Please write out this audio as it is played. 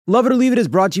Love It or Leave It is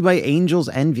brought to you by Angel's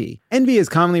Envy. Envy is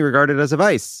commonly regarded as a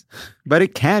vice, but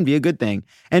it can be a good thing.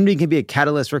 Envy can be a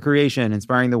catalyst for creation,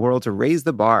 inspiring the world to raise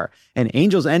the bar. And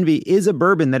Angel's Envy is a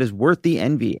bourbon that is worth the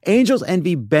envy. Angel's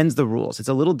Envy bends the rules. It's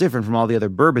a little different from all the other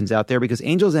bourbons out there because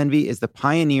Angel's Envy is the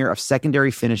pioneer of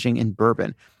secondary finishing in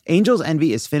bourbon. Angel's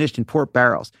Envy is finished in port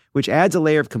barrels, which adds a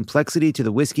layer of complexity to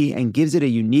the whiskey and gives it a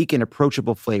unique and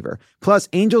approachable flavor. Plus,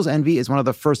 Angel's Envy is one of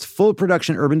the first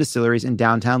full-production urban distilleries in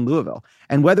downtown Louisville.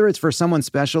 And whether it's for someone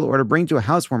special or to bring to a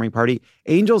housewarming party,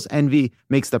 Angel's Envy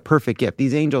makes the perfect gift.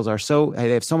 These angels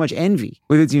they have so much envy.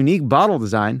 With its unique bottle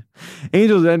design,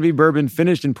 Angel's Envy bourbon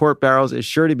finished in port barrels is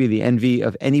sure to be the envy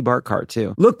of any bar cart,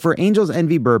 too. Look for Angel's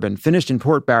Envy bourbon finished in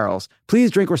port barrels.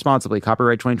 Please drink responsibly.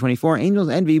 Copyright 2024, Angel's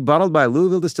Envy, bottled by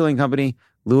Louisville Distilling Company,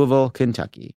 Louisville,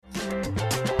 Kentucky.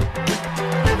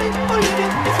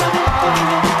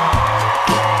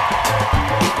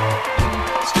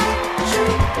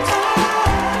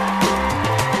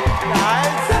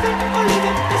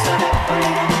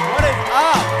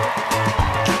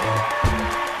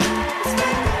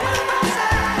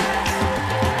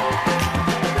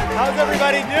 How's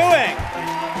everybody doing?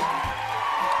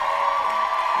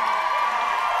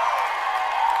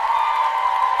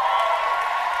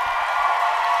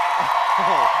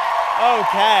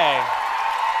 Okay.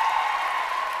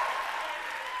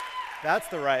 That's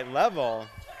the right level.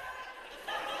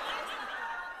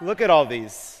 Look at all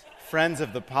these friends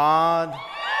of the pod.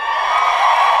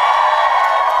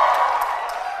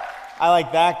 I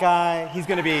like that guy. He's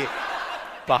going to be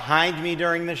behind me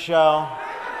during the show,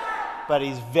 but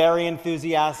he's very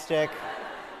enthusiastic.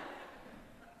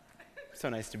 So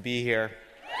nice to be here.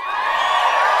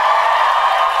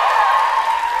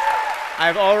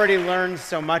 I've already learned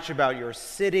so much about your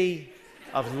city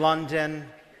of London.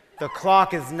 The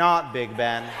clock is not Big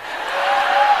Ben.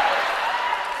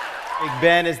 Big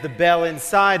Ben is the bell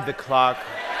inside the clock.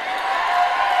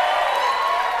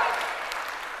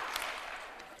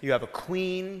 You have a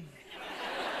queen,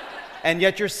 and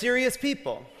yet you're serious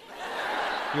people.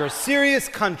 You're a serious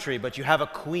country, but you have a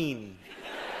queen.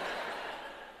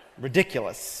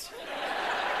 Ridiculous.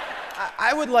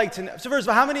 I would like to know, so first of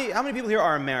all, how many people here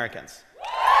are Americans?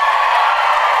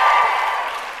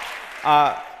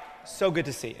 So good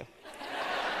to see you.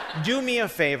 Do me a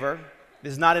favor.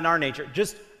 This is not in our nature.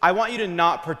 I want you to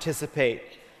not participate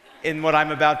in what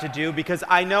I'm about to do because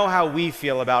I know how we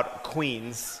feel about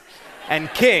queens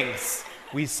and kings.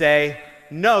 We say,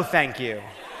 no, thank you.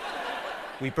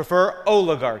 We prefer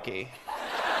oligarchy.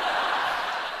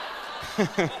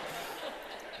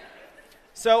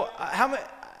 So,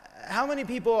 how many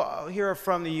people here are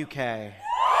from the UK?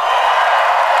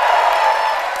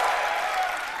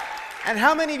 And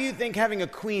how many of you think having a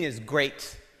queen is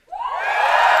great?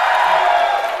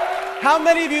 How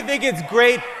many of you think it's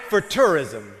great for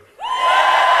tourism?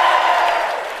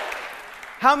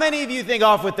 How many of you think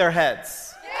off with their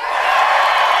heads?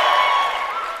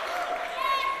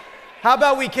 How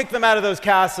about we kick them out of those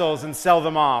castles and sell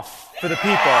them off for the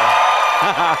people?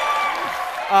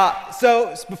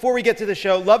 So before we get to the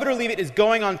show, Love It or Leave It is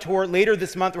going on tour later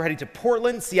this month. We're heading to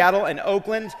Portland, Seattle, and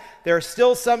Oakland. There are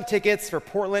still some tickets for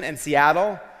Portland and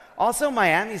Seattle. Also,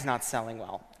 Miami's not selling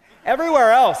well.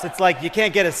 Everywhere else, it's like you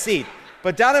can't get a seat.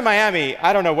 But down in Miami,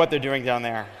 I don't know what they're doing down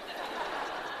there.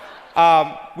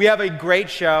 We have a great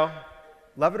show.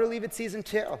 Love It or Leave It Season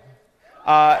 2.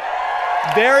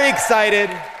 Very excited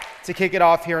to kick it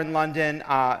off here in London.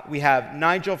 We have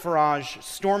Nigel Farage,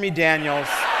 Stormy Daniels,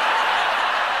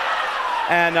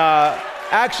 and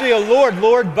actually a Lord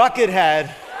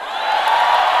Buckethead.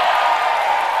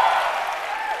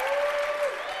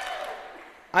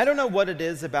 I don't know what it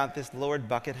is about this Lord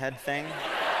Buckethead thing,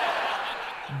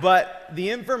 but the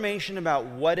information about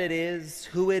what it is,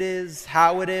 who it is,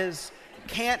 how it is,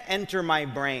 can't enter my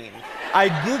brain. I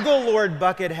Google Lord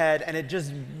Buckethead and it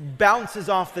just bounces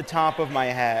off the top of my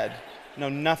head. Know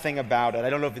nothing about it. I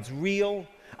don't know if it's real.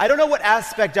 I don't know what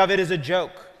aspect of it is a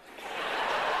joke.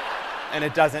 And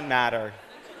it doesn't matter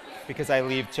because I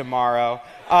leave tomorrow.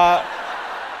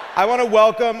 I want to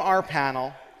welcome our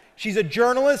panel. She's a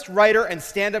journalist, writer, and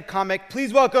stand-up comic.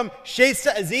 Please welcome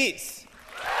Shaista Aziz.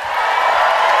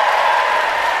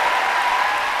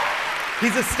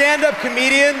 He's a stand-up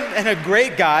comedian and a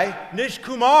great guy, Nish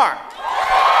Kumar.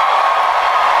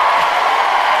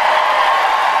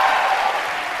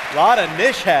 A lot of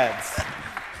Nish heads.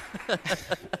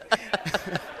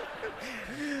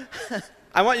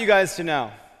 I want you guys to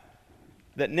know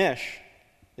that Nish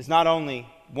is not only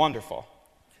wonderful,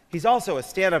 he's also a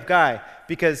stand-up guy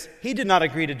because he did not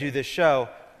agree to do this show,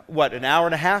 an hour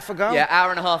and a half ago? Yeah,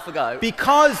 hour and a half ago.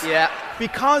 Because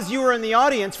you were in the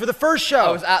audience for the first show.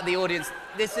 I was at the audience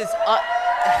This is...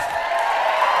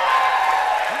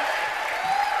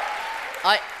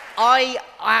 I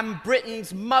am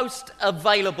Britain's most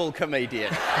available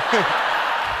comedian.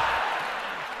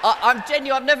 I'm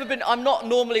genuine. I'm not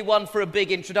normally one for a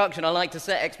big introduction. I like to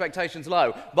set expectations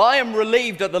low. But I am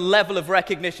relieved at the level of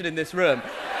recognition in this room.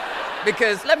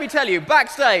 Because, let me tell you,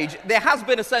 backstage, there has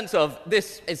been a sense of,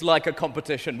 this is like a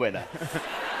competition winner.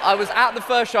 I was at the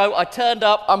first show, I turned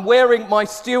up, I'm wearing my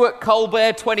Stuart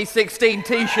Colbert 2016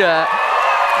 t-shirt. I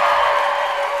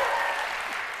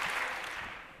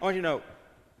want you to know,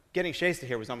 getting Shasta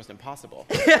here was almost impossible.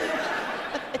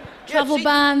 Travel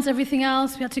bans, everything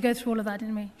else. We had to go through all of that,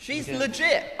 didn't we? She's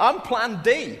legit. I'm Plan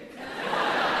D.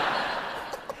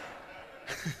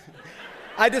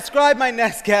 I describe my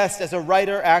next guest as a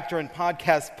writer, actor, and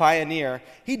podcast pioneer.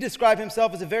 He described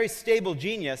himself as a very stable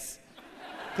genius.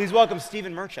 Please welcome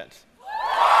Stephen Merchant.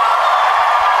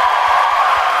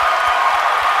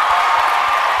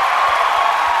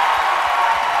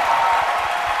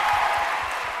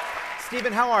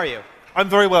 Stephen, how are you? I'm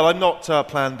very well. I'm not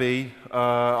Plan B.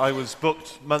 I was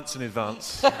booked months in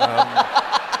advance.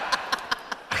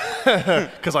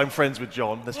 Because I'm friends with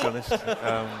John, let's be honest.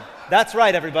 That's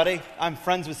right, everybody. I'm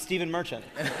friends with Stephen Merchant.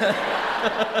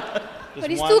 But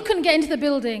he still couldn't get into the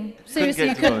building. Seriously,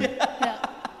 he Couldn't couldn't. get into Yeah.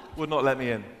 Would not let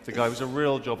me in. The guy was a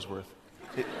real job's worth.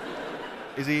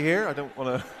 Is he here? I don't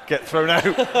want to get thrown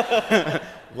out.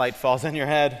 Light falls on your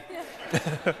head.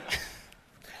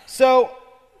 So,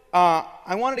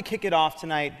 I wanted to kick it off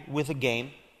tonight with a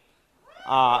game.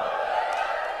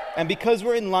 And because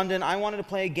we're in London, I wanted to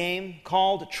play a game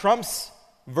called Trumps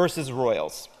versus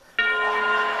Royals.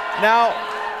 Now,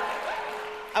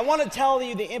 I want to tell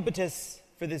you the impetus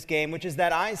for this game, which is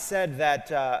that I said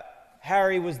that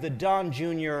Harry was the Don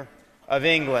Jr. of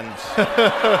England.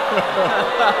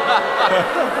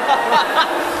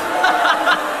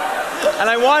 And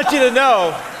I want you to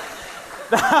know,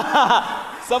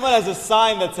 someone has a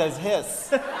sign that says hiss.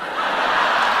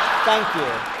 Thank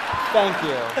you. Thank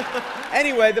you.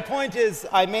 Anyway, the point is,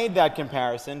 I made that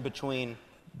comparison between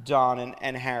Don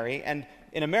and Harry, and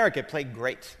in America it played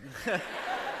great.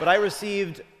 But I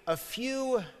received a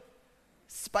few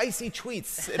spicy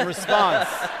tweets in response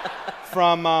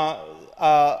from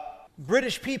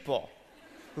British people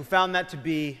who found that to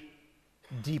be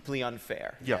deeply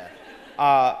unfair. Yeah.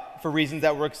 For reasons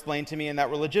that were explained to me and that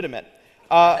were legitimate.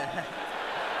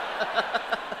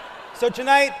 So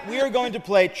tonight, we are going to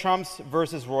play Trumps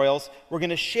versus Royals. We're going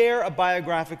to share a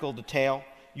biographical detail.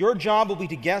 Your job will be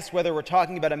to guess whether we're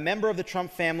talking about a member of the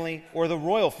Trump family or the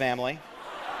royal family.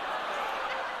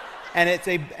 And it's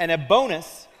a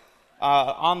bonus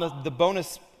on the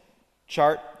bonus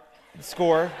chart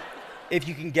score if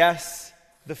you can guess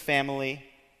the family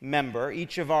member.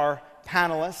 Each of our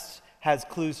panelists has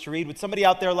clues to read. Would somebody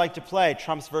out there like to play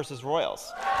Trumps versus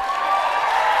Royals?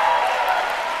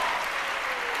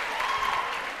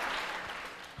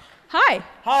 Hi.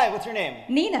 Hi, what's your name?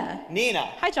 Nina. Nina.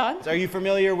 Hi, John. So are you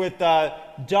familiar with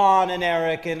Don and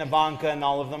Eric and Ivanka and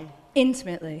all of them?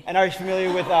 Intimately. And are you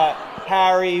familiar with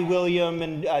Harry, William,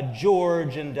 and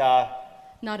George and...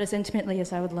 Not as intimately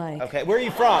as I would like. Okay, where are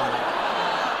you from?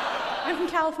 I'm from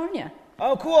California.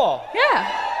 Oh, cool.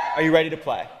 Yeah. Are you ready to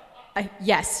play?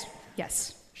 Yes.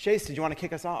 Chase, did you want to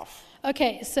kick us off?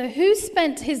 Okay, so who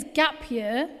spent his gap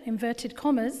year, inverted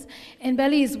commas, in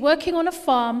Belize working on a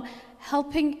farm,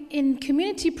 helping in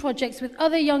community projects with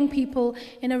other young people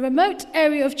in a remote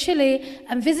area of Chile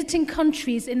and visiting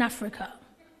countries in Africa?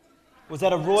 Was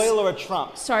that a royal or a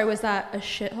Trump? Sorry, was that a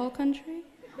shithole country?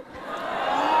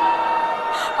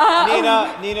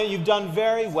 Nina, you've done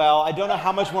very well. I don't know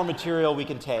how much more material we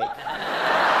can take.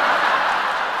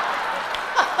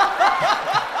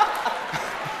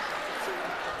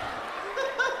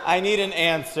 I need an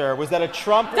answer. Was that a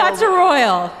Trump? That's a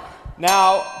royal.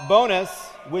 Now, bonus,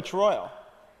 which royal?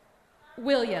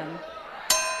 William.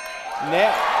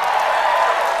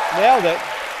 Nailed it.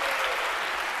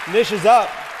 Nish is up.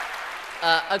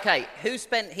 Okay, who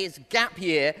spent his gap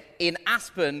year in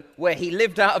Aspen where he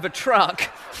lived out of a truck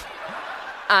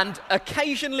and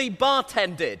occasionally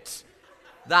bartended?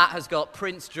 That has got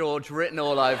Prince George written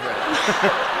all over it.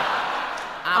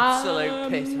 Absolute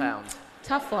piss hound.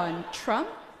 Tough one. Trump?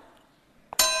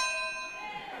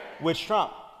 Which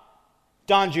Trump?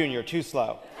 Don Jr., too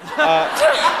slow.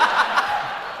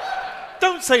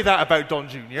 Don't say that about Don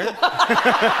Jr.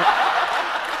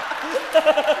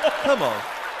 Come on.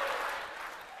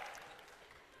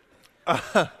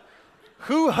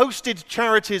 Who hosted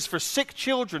charities for sick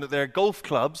children at their golf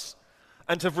clubs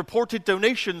and have reported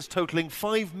donations totaling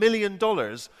 $5 million,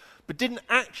 but didn't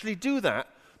actually do that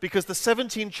because the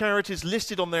 17 charities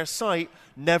listed on their site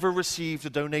never received a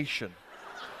donation.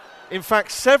 In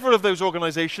fact, several of those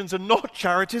organizations are not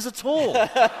charities at all.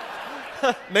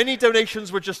 Many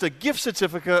donations were just a gift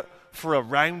certificate for a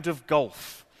round of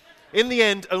golf. In the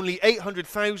end, only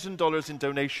 $800,000 in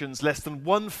donations, less than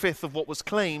 1/5 of what was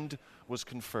claimed, was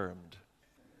confirmed.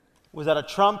 Was that a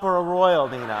Trump or a Royal,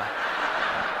 Nina?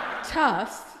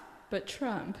 Tough, but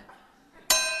Trump.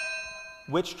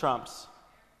 Which Trumps?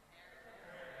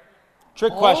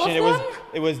 Trick All question. of them?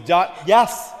 It was Don.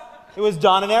 Yes, it was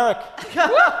Don and Eric.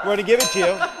 We're going to give it to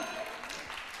you.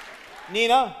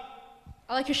 Nina,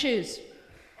 I like your shoes.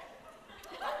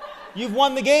 you've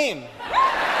won the game.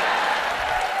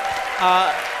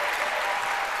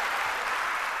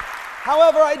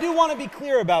 However, I do want to be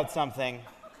clear about something.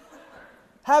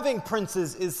 Having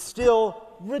princes is still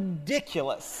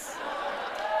ridiculous.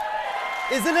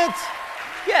 Isn't it?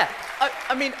 Yeah,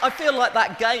 I mean, I feel like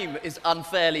that game is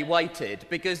unfairly weighted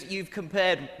because you've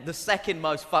compared the second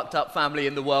most fucked up family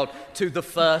in the world to the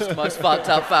first most fucked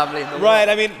up family in the world. Right,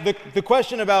 I mean, the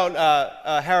question about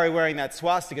Harry wearing that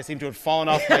swastika seemed to have fallen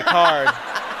off my card.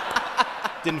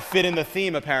 Didn't fit in the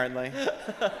theme, apparently.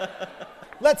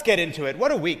 Let's get into it.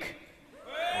 What a week.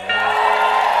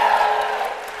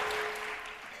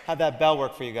 How'd that bell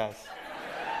work for you guys?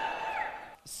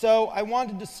 So I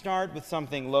wanted to start with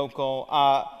something local.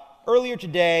 Earlier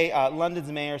today,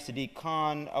 London's Mayor Sadiq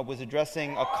Khan was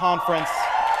addressing a conference.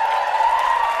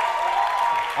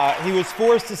 He was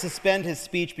forced to suspend his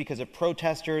speech because of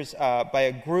protesters by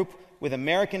a group with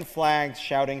American flags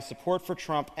shouting support for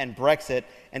Trump and Brexit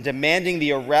and demanding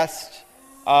the arrest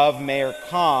of Mayor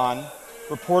Khan,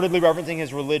 reportedly referencing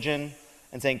his religion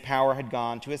and saying power had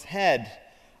gone to his head.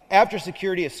 After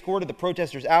security escorted the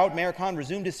protesters out, Mayor Khan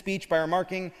resumed his speech by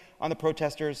remarking on the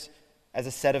protesters as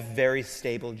a set of very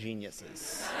stable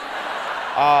geniuses,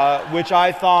 which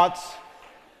I thought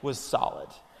was solid.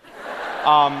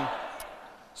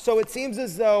 So it seems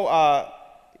as though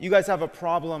you guys have a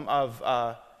problem of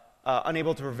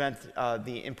unable to prevent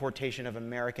the importation of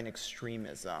American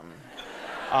extremism.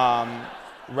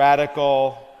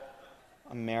 Radical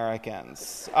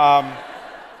Americans.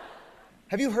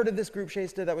 Have you heard of this group,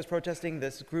 Shasta, that was protesting?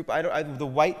 This group, the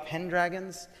White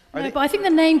Pendragons? No, but I think the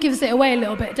name gives it away a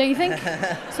little bit, don't you think?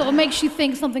 Sort of makes you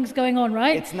think something's going on,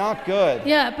 right? It's not good.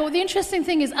 Yeah, but the interesting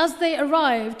thing is, as they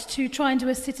arrived to try and do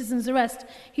a citizen's arrest,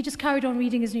 he just carried on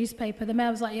reading his newspaper. The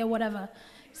mayor was like, yeah, whatever.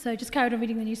 So just carried on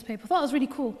reading the newspaper. I thought it was really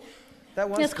cool. That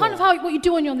was Yeah, it's cool. kind of how what you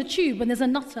do when you're on the tube when there's a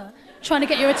nutter trying to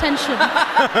get your attention,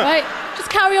 right? Just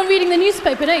carry on reading the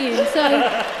newspaper, don't you?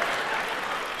 So,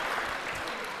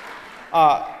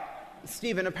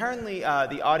 Stephen, apparently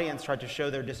the audience tried to show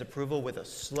their disapproval with a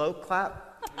slow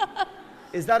clap.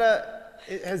 Has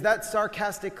that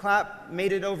sarcastic clap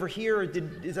made it over here, or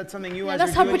is that something you yeah, guys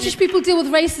that's are how doing? British people deal with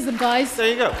racism, guys. There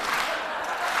you go.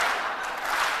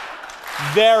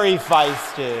 Very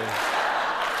feisty.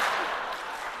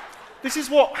 This is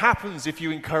what happens if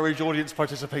you encourage audience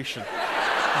participation.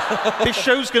 This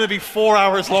show's going to be 4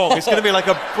 hours long. It's going to be like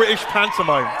a British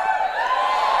pantomime.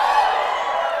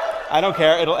 I don't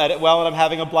care. It'll edit well, and I'm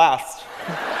having a blast.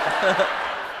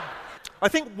 I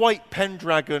think White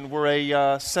Pendragon were a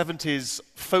 70s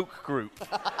folk group.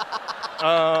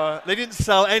 They didn't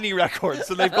sell any records,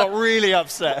 and they've got really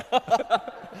upset.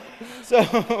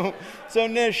 So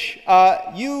Nish,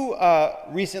 you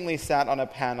recently sat on a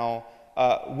panel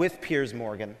with Piers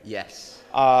Morgan. Yes.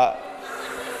 Yeah,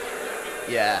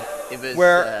 it was...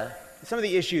 Where some of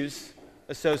the issues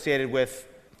associated with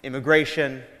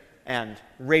immigration and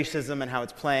racism and how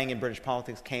it's playing in British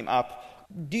politics came up.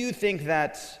 Do you think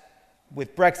that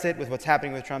with Brexit, with what's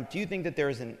happening with Trump, do you think that there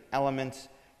is an element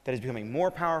that is becoming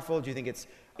more powerful? Do you think is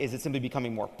it simply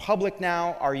becoming more public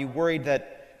now? Are you worried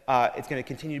that it's going to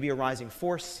continue to be a rising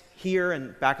force here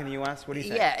and back in the US? What do you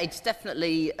think? Yeah, it's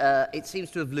definitely, it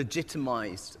seems to have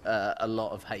legitimized a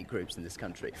lot of hate groups in this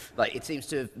country. Like, it seems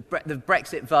to have, the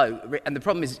Brexit vote, and the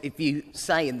problem is if you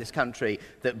say in this country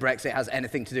that Brexit has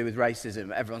anything to do with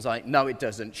racism, everyone's like, no, it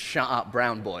doesn't, shut up,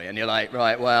 brown boy. And you're like,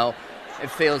 right, well,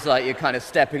 it feels like you're kind of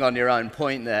stepping on your own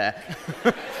point there.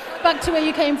 Back to where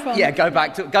you came from. Yeah, go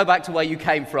back to where you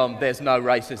came from, there's no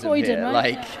racism Croydon, here.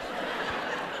 right? Like,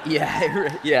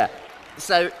 yeah.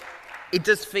 So it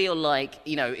does feel like,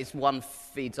 it's one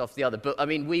feeds off the other. But, I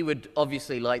mean, we would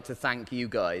obviously like to thank you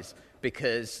guys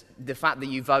because the fact that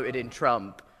you voted in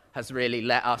Trump has really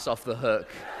let us off the hook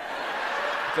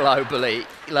globally.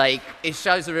 Like, it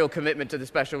shows a real commitment to the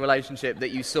special relationship that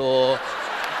you saw.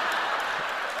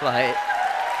 Like,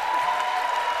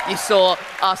 you saw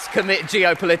us commit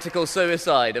geopolitical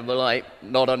suicide and we're like,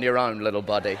 not on your own, little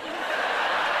buddy.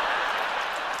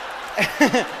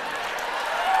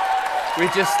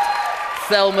 We're just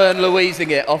Thelma and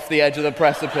Louising it off the edge of the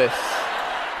precipice.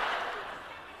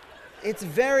 It's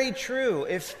very true.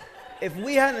 If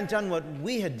we hadn't done what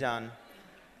we had done,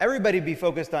 everybody'd be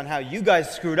focused on how you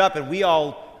guys screwed up and we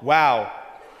all, wow,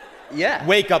 Yeah.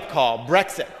 wake up call,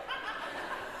 Brexit.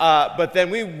 But then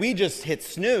we just hit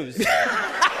snooze.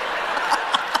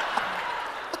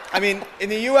 I mean, in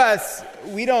the U.S.,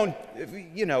 we don't,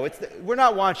 we're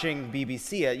not watching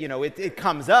BBC. It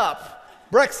comes up.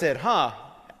 Brexit, huh?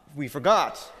 We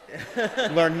forgot.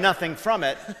 Learned nothing from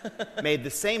it. Made the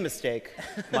same mistake,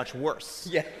 much worse.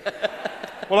 Yeah.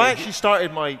 Well, I actually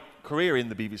started my career in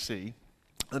the BBC.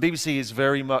 The BBC is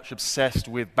very much obsessed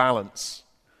with balance.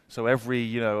 So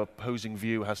every, opposing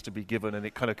view has to be given, and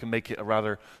it kind of can make it a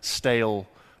rather stale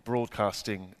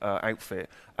broadcasting outfit.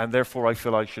 And therefore, I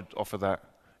feel I should offer that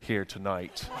here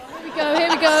tonight. Here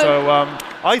we go. So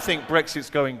I think Brexit's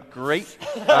going great.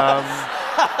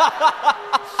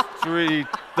 It's really,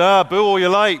 boo all you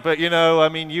like, but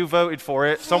you voted for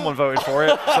it. Someone voted for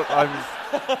it. So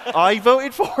I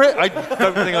voted for it. I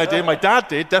don't think I did. My dad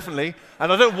did, definitely.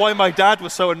 And I don't know why my dad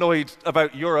was so annoyed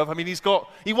about Europe. I mean, we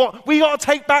got to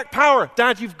take back power.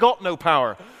 Dad, you've got no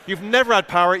power. You've never had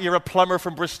power. You're a plumber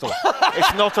from Bristol.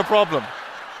 It's not a problem.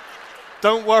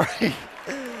 Don't worry.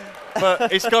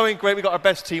 But it's going great. We got our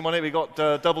best team on it. We got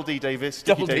Double D Davis.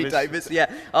 Double D Davis,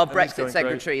 yeah. Our Brexit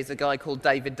secretary great. is a guy called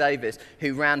David Davis,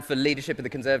 who ran for leadership of the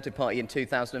Conservative Party in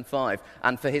 2005.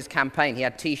 And for his campaign, he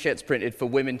had T-shirts printed for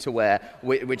women to wear,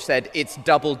 which said, "It's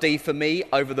Double D for me,"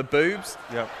 over the boobs.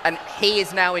 Yeah. And he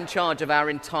is now in charge of our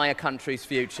entire country's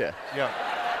future. Yeah.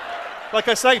 Like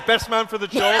I say, best man for the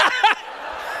job.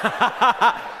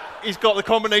 He's got the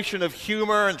combination of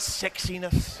humor and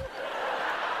sexiness.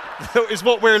 Is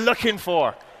what we're looking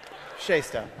for.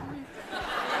 Shasta.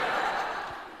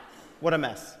 What a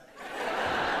mess.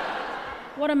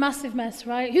 What a massive mess,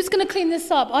 right? Who's going to clean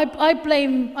this up? I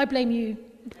blame you.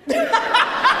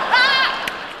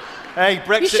 Hey,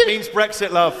 Brexit means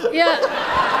Brexit, love.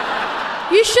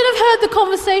 Yeah. You should have heard the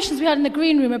conversations we had in the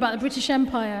green room about the British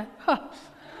Empire. Huh.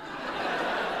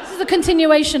 This is a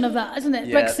continuation of that, isn't it?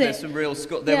 Yeah, Brexit. there's some real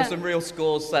there were some real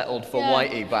scores settled for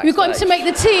Whitey backstage. We've got him to make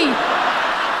the tea.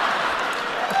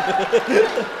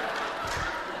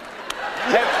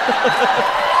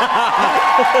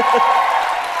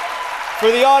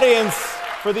 For the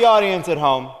audience at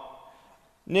home,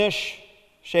 Nish,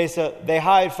 Shesa, they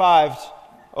high-fived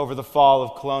over the fall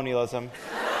of colonialism.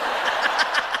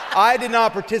 I did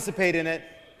not participate in it,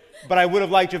 but I would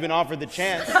have liked to have been offered the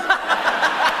chance.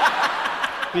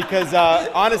 Because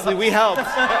honestly, we helped.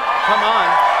 Come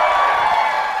on.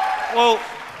 Well,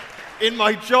 in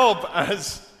my job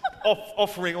as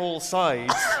offering all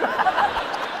sides,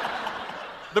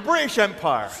 the British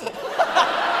Empire.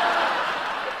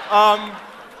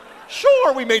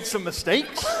 Sure, we made some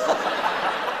mistakes.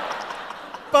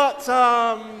 But,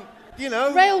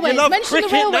 Railways. you love Mention the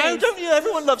cricket now, railways. don't you?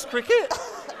 Everyone loves cricket.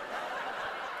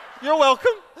 You're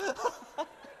welcome.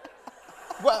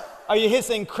 Well, are you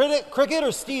hissing cricket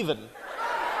or Stephen?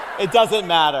 It doesn't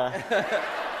matter.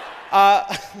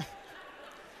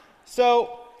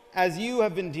 So, as you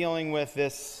have been dealing with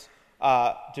this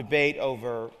debate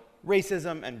over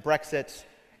racism and Brexit,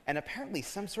 and apparently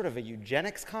some sort of a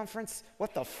eugenics conference,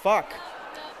 what the fuck?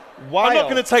 Wild. I'm not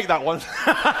going to take that one.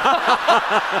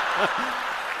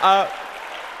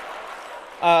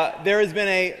 There has been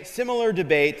a similar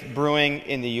debate brewing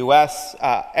in the U.S.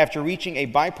 After reaching a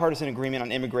bipartisan agreement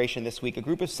on immigration this week, a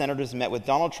group of senators met with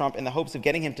Donald Trump in the hopes of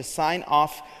getting him to sign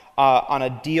off on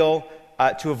a deal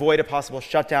to avoid a possible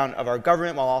shutdown of our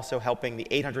government while also helping the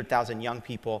 800,000 young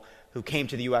people who came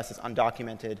to the U.S. as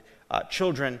undocumented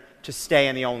children to stay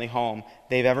in the only home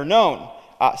they've ever known.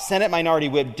 Senate Minority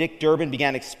Whip Dick Durbin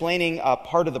began explaining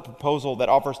part of the proposal that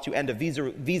offers to end a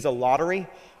visa lottery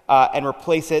and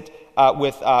replace it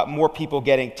with more people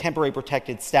getting temporary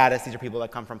protected status. These are people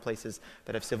that come from places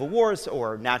that have civil wars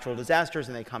or natural disasters,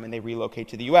 and they come and they relocate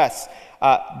to the U.S.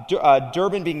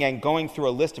 Durbin began going through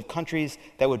a list of countries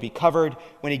that would be covered.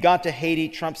 When he got to Haiti,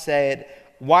 Trump said,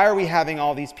 "Why are we having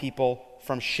all these people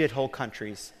from shithole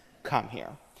countries come here?"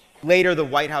 Later, the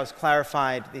White House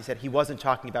clarified. They said he wasn't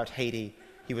talking about Haiti.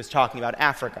 He was talking about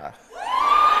Africa.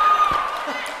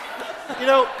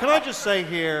 Can I just say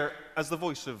here, as the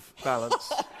voice of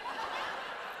balance,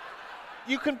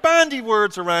 you can bandy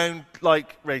words around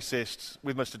like racist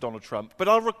with Mr. Donald Trump, but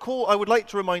I would like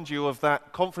to remind you of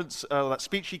that conference, that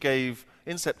speech he gave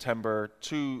in September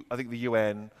to, I think, the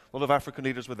UN. A lot of African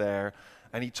leaders were there,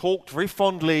 and he talked very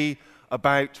fondly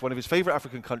about one of his favorite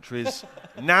African countries,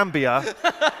 Nambia,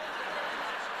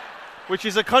 which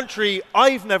is a country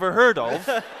I've never heard of,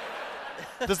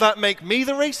 Does that make me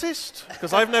the racist?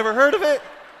 Because I've never heard of it.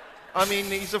 I mean,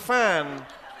 he's a fan.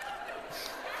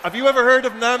 Have you ever heard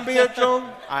of Nambia,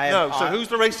 John? No, so who's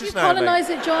the racist now? Colonize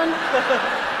it, John.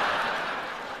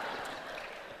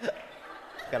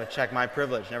 Gotta check my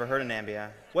privilege. Never heard of Nambia.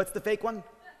 What's the fake one?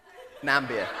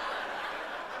 Nambia.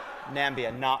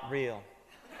 Nambia, not real.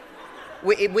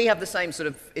 We have the same sort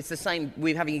of, it's the same,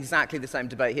 we're having exactly the same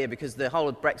debate here because the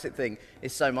whole Brexit thing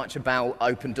is so much about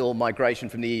open door migration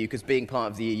from the EU because being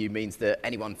part of the EU means that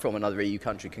anyone from another EU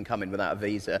country can come in without a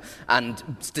visa. And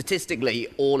statistically,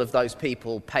 all of those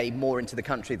people pay more into the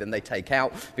country than they take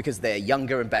out because they're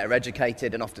younger and better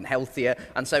educated and often healthier.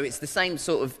 And so it's the same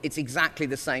sort of, it's exactly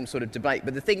the same sort of debate.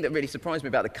 But the thing that really surprised me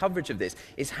about the coverage of this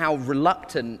is how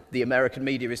reluctant the American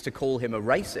media is to call him a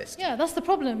racist. Yeah, that's the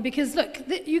problem, because look,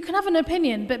 you can have an opinion,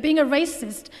 but being a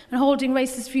racist and holding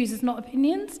racist views is not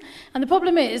opinions. And the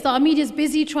problem is that our media is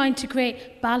busy trying to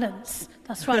create balance.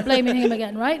 That's right, blaming him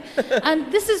again, right?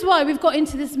 And this is why we've got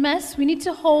into this mess. We need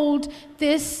to hold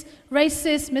this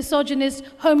racist, misogynist,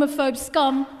 homophobe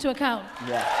scum to account.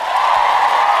 Yeah.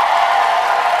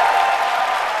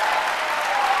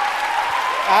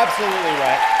 Absolutely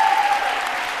right.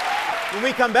 When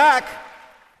we come back,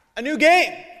 a new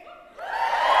game.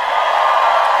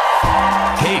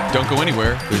 Hey, don't go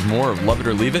anywhere. There's more of Love It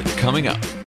or Leave It coming up.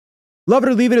 Love It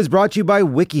or Leave It is brought to you by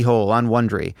WikiHole on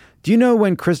Wondery. Do you know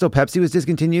when Crystal Pepsi was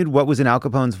discontinued, what was in Al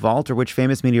Capone's vault, or which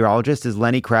famous meteorologist is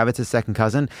Lenny Kravitz's second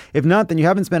cousin? If not, then you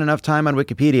haven't spent enough time on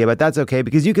Wikipedia, but that's okay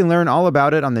because you can learn all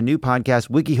about it on the new podcast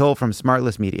WikiHole from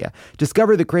Smartless Media.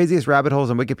 Discover the craziest rabbit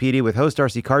holes on Wikipedia with host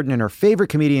Darcy Carden and her favorite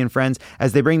comedian friends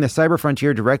as they bring the cyber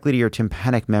frontier directly to your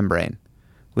tympanic membrane.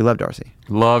 We love Darcy.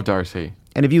 Love Darcy.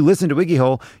 And if you listen to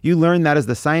WikiHole, you learn that is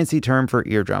the science-y term for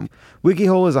eardrum.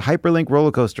 WikiHole is a hyperlink roller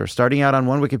coaster, starting out on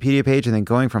one Wikipedia page and then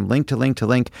going from link to link to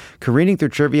link, careening through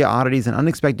trivia, oddities, and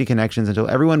unexpected connections until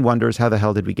everyone wonders how the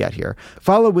hell did we get here.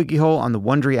 Follow WikiHole on the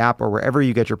Wondery app or wherever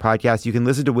you get your podcasts. You can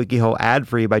listen to WikiHole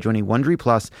ad-free by joining Wondery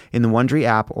Plus in the Wondery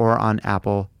app or on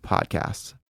Apple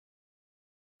Podcasts.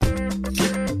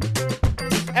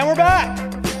 And we're back.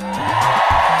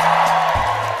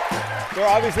 There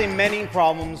are obviously many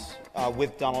problems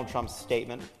with Donald Trump's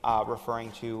statement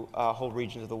referring to whole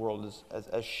regions of the world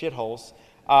as shitholes.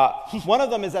 One of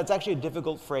them is that's actually a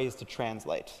difficult phrase to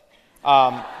translate.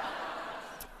 Now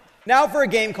for a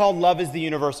game called Love is the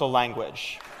Universal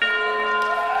Language.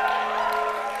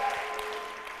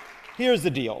 Here's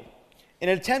the deal. In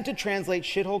an attempt to translate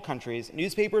shithole countries,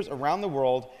 newspapers around the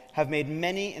world have made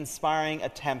many inspiring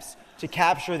attempts to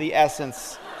capture the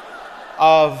essence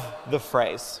of the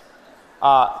phrase.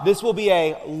 This will be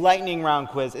a lightning round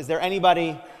quiz. Is there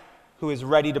anybody who is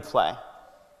ready to play?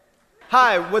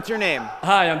 Hi, what's your name?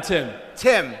 Hi, I'm Tim.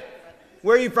 Tim.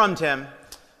 Where are you from, Tim?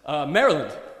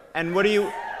 Maryland. And what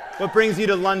brings you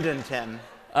to London, Tim?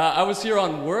 I was here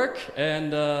on work, and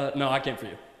no, I came for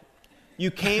you. You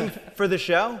came for the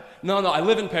show? No, I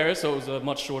live in Paris, so it was a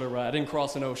much shorter ride. I didn't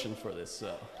cross an ocean for this,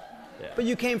 so yeah. But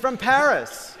you came from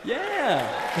Paris. Yeah.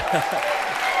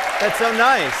 That's so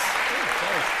nice.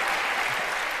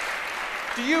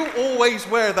 Do you always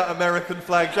wear that American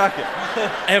flag jacket?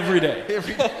 Every day.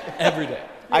 Every day.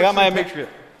 I got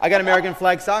American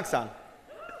flag socks on.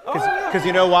 Because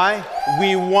you know why?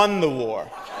 We won the war.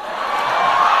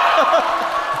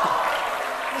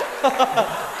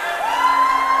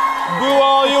 Boo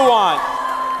all you want.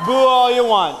 Boo all you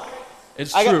want.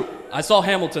 It's true. I saw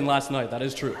Hamilton last night. That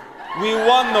is true. We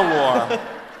won the war.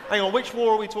 Hang on, which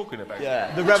war are we talking about?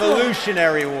 Yeah, the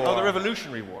Revolutionary War. Oh, the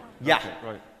Revolutionary War. Yeah. Okay,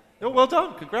 right. Oh, well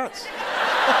done. Congrats.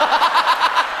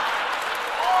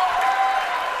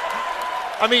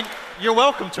 I mean, you're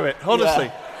welcome to it, honestly.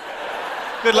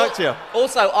 Yeah. Good luck to you.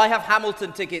 Also, I have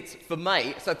Hamilton tickets for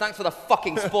May, so thanks for the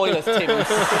fucking spoilers, Tim, you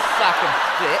sack of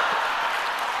shit.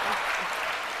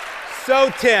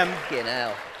 So, Tim, Fucking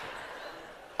hell.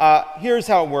 here's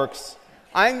how it works.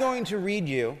 I'm going to read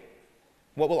you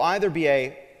what will either be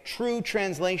a true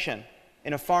translation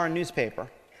in a foreign newspaper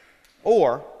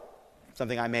or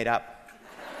something I made up.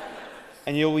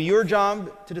 And your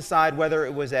job to decide whether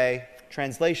it was a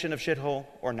translation of shithole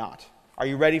or not. Are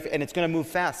you ready? And it's going to move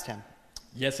fast, Tim.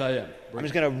 Yes, I am. I'm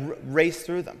just going to race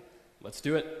through them. Let's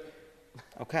do it.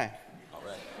 Okay. All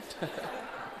right.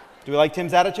 Do we like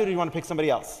Tim's attitude, or do you want to pick somebody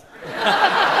else?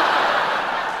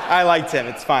 I like Tim.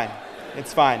 It's fine.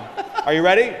 It's fine. Are you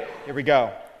ready? Here we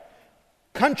go.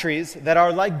 Countries that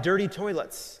are like dirty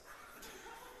toilets.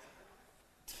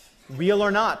 Real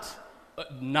or not?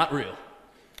 Not real.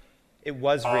 It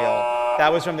was real.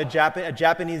 That was from a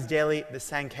Japanese daily, the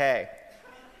Sankei.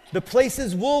 The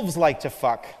places wolves like to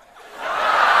fuck.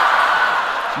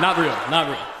 Not real. Not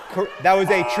real. That was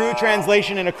a true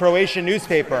translation in a Croatian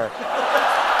newspaper.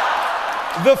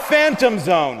 The Phantom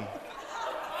Zone.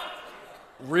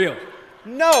 Real.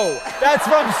 No, that's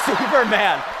from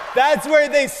Superman. That's where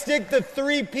they stick the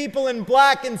 3 people in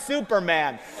black in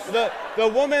Superman. The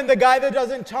woman, the guy that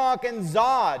doesn't talk, and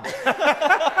Zod.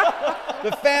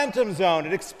 The Phantom Zone.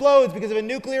 It explodes because of a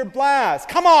nuclear blast.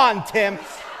 Come on, Tim.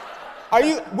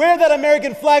 Wear that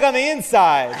American flag on the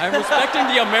inside. I'm respecting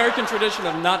the American tradition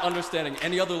of not understanding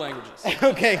any other languages.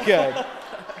 Okay, good.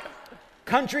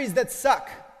 Countries that suck.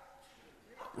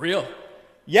 Real.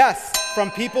 Yes, from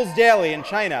People's Daily in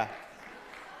China.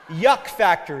 Yuck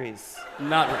factories.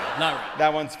 Not real. Not real.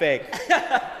 That one's fake.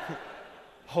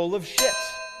 Hole of shit.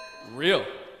 Real.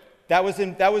 That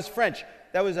was French.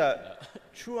 That was a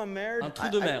true American. Un trou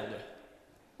de merde.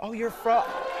 Oh, you're from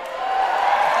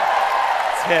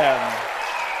Tim.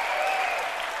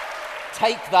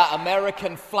 Take that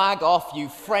American flag off, you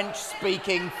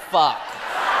French-speaking fuck.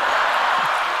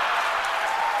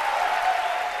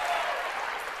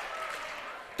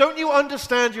 Don't you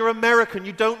understand you're American?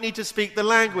 You don't need to speak the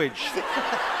language.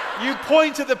 You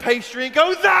point at the pastry and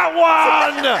go, that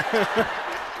one!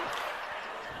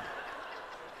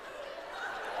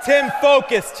 Tim,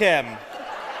 focus, Tim.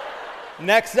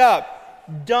 Next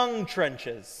up, dung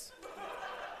trenches.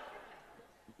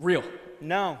 Real.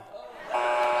 No.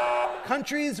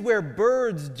 Countries where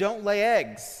birds don't lay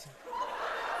eggs.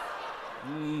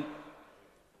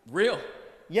 Real.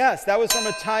 Yes, that was from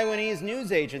a Taiwanese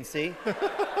news agency.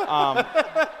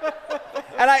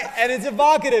 And it's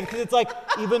evocative because it's like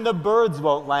even the birds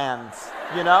won't land,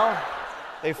 you know?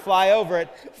 They fly over it.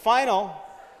 Final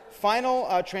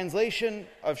translation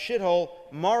of shithole,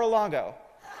 Mar-a-Lago.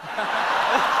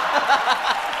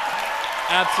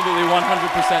 Absolutely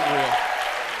 100% real.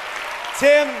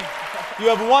 Tim, you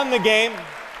have won the game.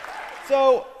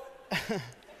 So,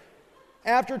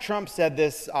 after Trump said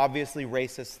this obviously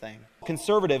racist thing,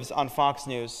 conservatives on Fox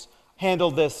News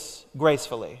handled this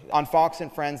gracefully. On Fox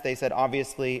and Friends, they said,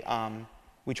 obviously,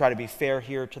 we try to be fair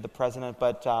here to the president,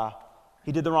 but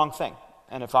he did the wrong thing.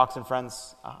 And at Fox and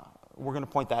Friends, we're going to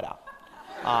point that out.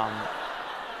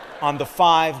 On The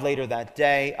Five later that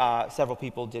day, several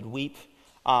people did weep.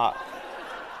 Sean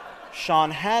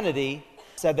Hannity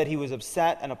said that he was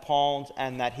upset and appalled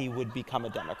and that he would become a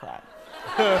Democrat.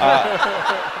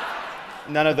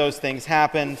 None of those things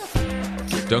happened.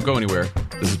 Don't go anywhere.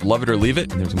 This is Love It or Leave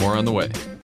It, and there's more on the way.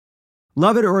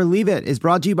 Love It or Leave It is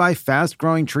brought to you by Fast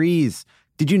Growing Trees.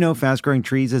 Did you know Fast Growing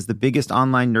Trees is the biggest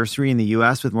online nursery in the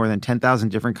U.S. with more than 10,000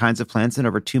 different kinds of plants and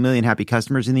over 2 million happy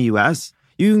customers in the U.S.?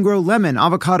 You can grow lemon,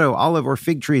 avocado, olive, or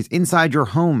fig trees inside your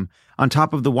home. On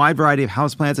top of the wide variety of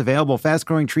houseplants available, Fast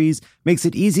Growing Trees makes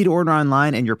it easy to order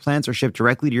online, and your plants are shipped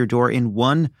directly to your door in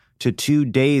 1 to 2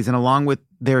 days. And along with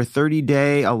their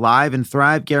 30-day Alive and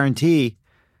Thrive guarantee,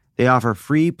 they offer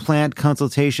free plant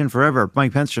consultation forever.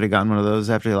 Mike Pence should have gotten one of those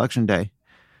after the election day.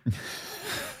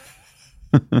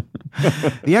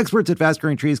 The experts at Fast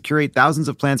Growing Trees curate thousands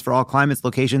of plants for all climates,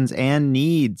 locations, and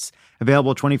needs.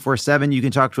 Available 24/7, you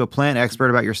can talk to a plant expert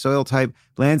about your soil type,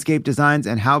 landscape designs,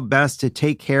 and how best to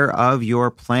take care of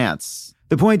your plants.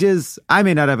 The point is, I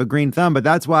may not have a green thumb, but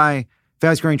that's why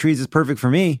Fast Growing Trees is perfect for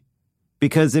me,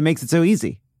 because it makes it so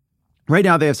easy. Right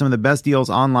now, they have some of the best deals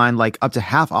online, like up to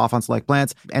half off on select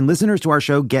plants. And listeners to our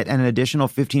show get an additional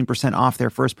 15% off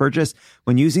their first purchase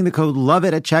when using the code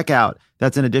LOVEIT at checkout.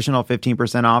 That's an additional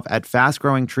 15% off at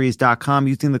fastgrowingtrees.com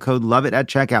using the code LOVEIT at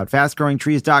checkout.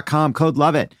 Fastgrowingtrees.com, code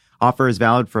LOVEIT. Offer is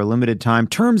valid for a limited time.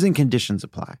 Terms and conditions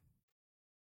apply.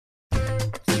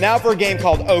 Now for a game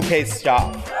called OK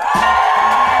Stop.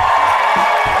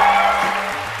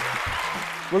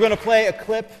 We're going to play a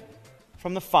clip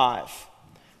from The Five.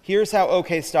 Here's how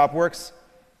OK Stop works.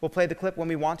 We'll play the clip when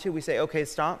we want to. We say OK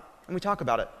Stop, and we talk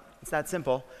about it. It's that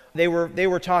simple. They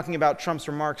were talking about Trump's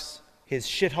remarks, his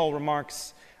shithole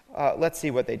remarks. Let's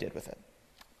see what they did with it.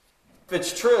 If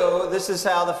it's true, this is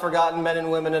how the forgotten men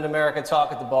and women in America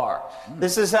talk at the bar.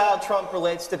 This is how Trump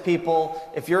relates to people.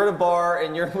 If you're at a bar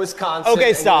and you're in Wisconsin...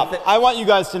 Okay, stop. I want you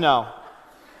guys to know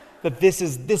that this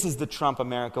is the Trump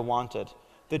America wanted.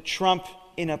 The Trump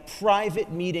in a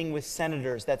private meeting with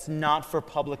senators that's not for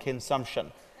public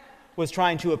consumption was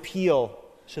trying to appeal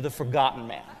to the forgotten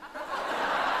man.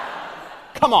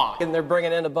 Come on. And they're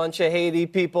bringing in a bunch of Haiti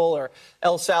people or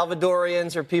El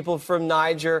Salvadorians or people from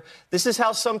Niger. This is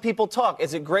how some people talk.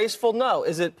 Is it graceful? No.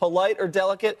 Is it polite or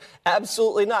delicate?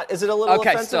 Absolutely not. Is it a little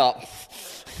offensive? Okay, stop.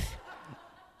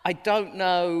 I don't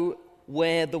know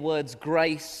where the words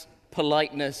grace,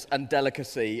 politeness, and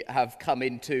delicacy have come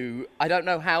into... I don't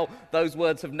know how those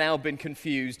words have now been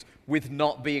confused with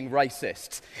not being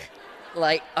racist.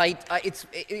 Like,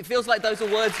 it feels like those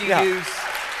are words you use.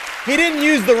 He didn't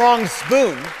use the wrong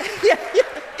spoon.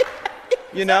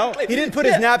 You know? Exactly. He didn't put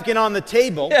his napkin on the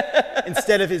table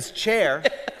instead of his chair,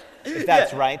 if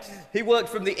that's right. He worked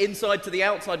from the inside to the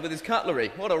outside with his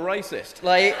cutlery. What a racist.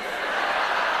 Like...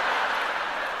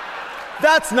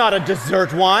 That's not a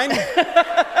dessert wine.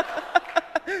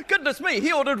 Goodness me,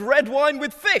 he ordered red wine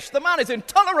with fish. The man is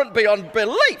intolerant beyond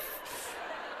belief.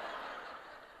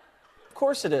 Of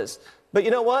course it is. But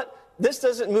you know what? This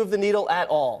doesn't move the needle at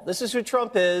all. This is who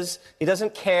Trump is. He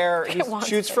doesn't care. He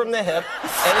shoots from the hip.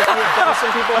 And if he offends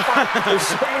some people, fine. There's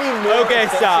so many more. Okay,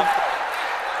 stop.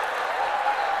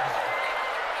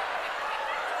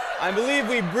 I believe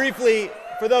we briefly,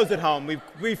 for those at home, we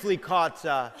briefly caught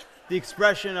the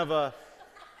expression of a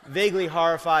vaguely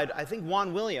horrified, I think,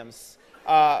 Juan Williams,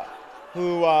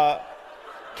 who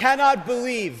cannot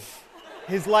believe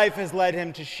his life has led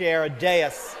him to share a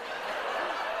dais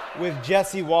with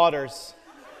Jesse Waters,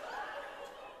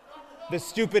 the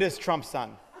stupidest Trump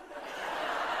son.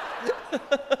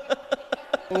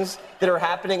 Things that are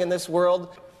happening in this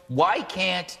world. Why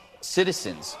can't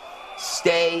citizens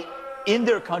stay in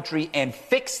their country and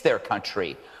fix their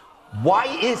country? Why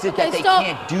is it that they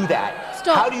can't do that?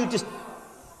 Stop. How do you just...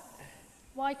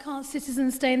 Why can't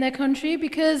citizens stay in their country?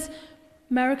 Because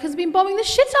America's been bombing the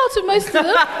shit out of most of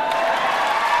them.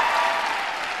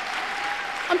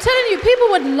 I'm telling you, people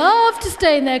would love to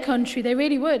stay in their country. They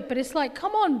really would. But it's like,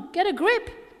 come on, get a grip.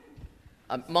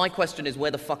 My question is,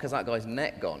 where the fuck has that guy's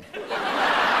neck gone?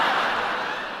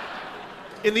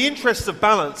 In the interests of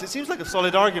balance, it seems like a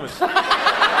solid argument.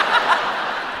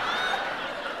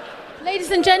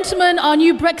 Ladies and gentlemen, our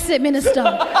new Brexit minister.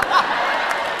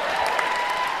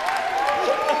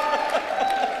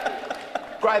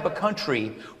 Describe a country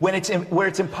when where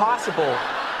it's impossible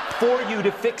for you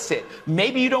to fix it.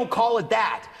 Maybe you don't call it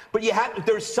that, but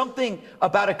there's something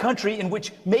about a country in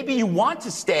which maybe you want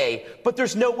to stay, but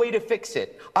there's no way to fix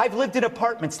it. I've lived in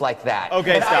apartments like that.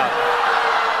 Okay, stop.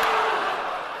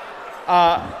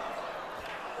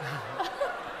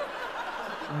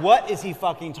 What is he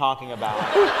fucking talking about?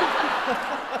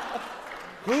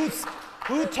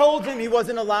 Who told him he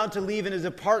wasn't allowed to leave in his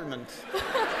apartment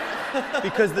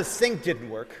because the sink didn't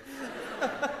work?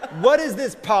 What is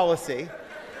this policy?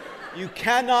 You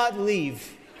cannot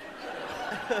leave.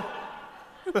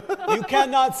 You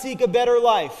cannot seek a better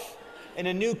life in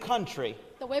a new country.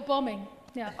 That we're bombing.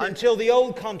 Yeah. Until the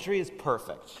old country is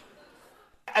perfect.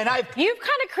 And You've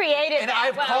kind of created. And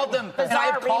I've called them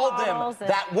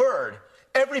that word.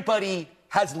 Everybody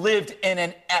has lived in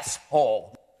an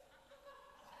S-hole.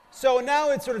 So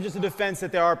now it's sort of just a defense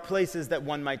that there are places that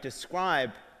one might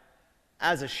describe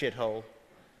as a shithole.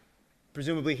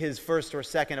 Presumably his first or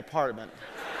second apartment.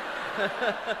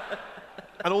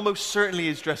 And almost certainly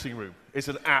his dressing room is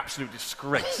an absolute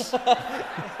disgrace.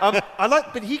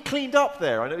 But he cleaned up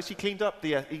there. I noticed he cleaned up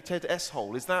he said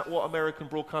S-hole. Is that what American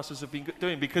broadcasters have been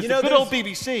doing? Because the good old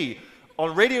BBC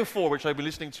on Radio 4, which I've been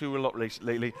listening to a lot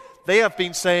lately, they have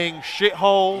been saying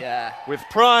shithole with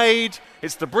pride.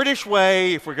 It's the British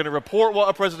way. If we're going to report what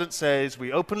a president says,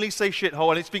 we openly say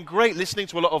shithole. And it's been great listening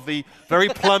to a lot of the very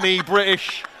plummy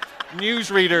British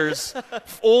newsreaders,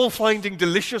 all finding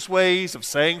delicious ways of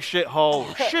saying shithole.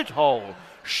 Shithole.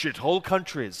 Shithole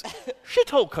countries.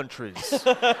 Shithole countries.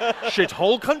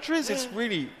 Shithole countries? It's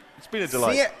been a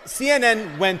delight.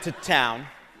 CNN went to town.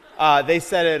 They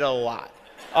said it a lot.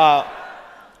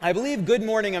 I believe Good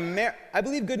Morning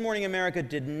America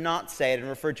did not say it and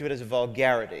referred to it as a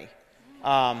vulgarity.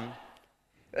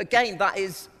 Again,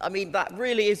 that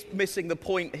really is missing the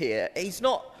point here. He's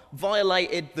not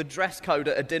violated the dress code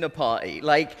at a dinner party.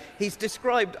 Like, he's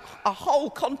described a whole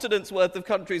continent's worth of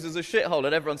countries as a shithole,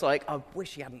 and everyone's like, I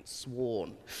wish he hadn't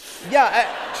sworn.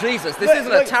 Yeah. Jesus, this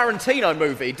isn't a Tarantino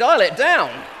movie. Dial it down.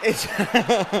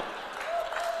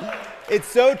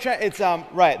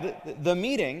 Right. The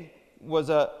meeting was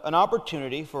an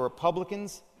opportunity for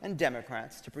Republicans and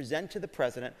Democrats to present to the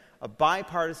president a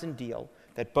bipartisan deal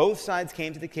that both sides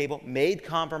came to the table, made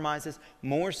compromises,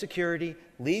 more security,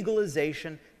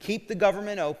 legalization, keep the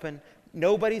government open.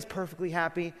 Nobody's perfectly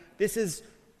happy. This is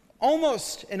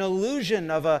almost an illusion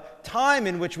of a time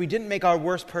in which we didn't make our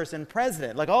worst person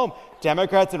president. Like,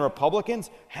 Democrats and Republicans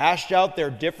hashed out their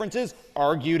differences,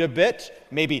 argued a bit,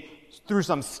 maybe threw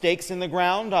some stakes in the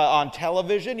ground on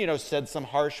television, said some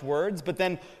harsh words, but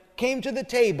then came to the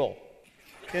table,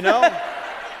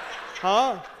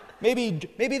 Huh? Maybe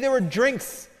there were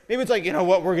drinks. Maybe it's like, we're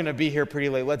going to be here pretty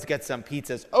late. Let's get some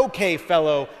pizzas. Okay,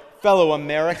 fellow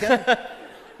American.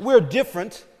 We're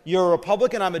different. You're a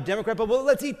Republican, I'm a Democrat, but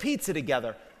let's eat pizza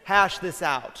together. Hash this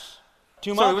out.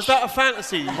 Too much? Sorry, was that a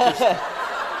fantasy?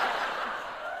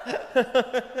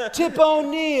 Tip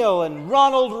O'Neill and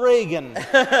Ronald Reagan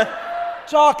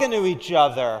talking to each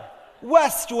other.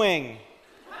 West Wing.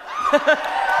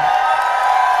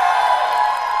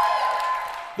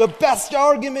 The best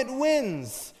argument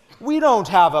wins. We don't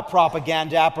have a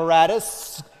propaganda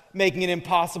apparatus making it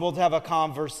impossible to have a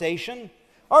conversation.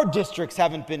 Our districts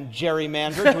haven't been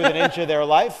gerrymandered with an inch of their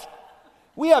life.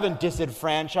 We haven't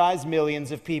disenfranchised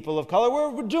millions of people of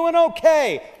color. We're doing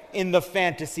okay in the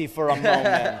fantasy for a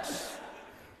moment.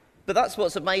 But that's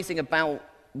what's amazing about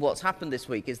what's happened this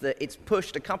week, is that it's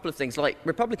pushed a couple of things, like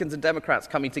Republicans and Democrats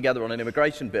coming together on an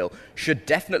immigration bill should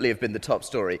definitely have been the top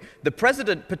story. The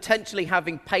president potentially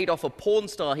having paid off a porn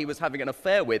star he was having an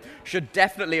affair with should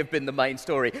definitely have been the main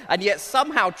story. And yet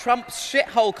somehow Trump's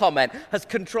shithole comment has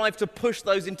contrived to push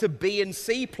those into B and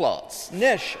C plots.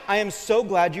 Nish, I am so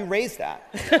glad you raised that.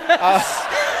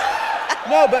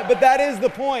 No, but that is the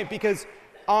point, because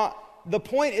the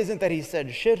point isn't that he said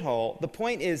shithole. The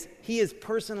point is he is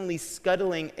personally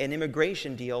scuttling an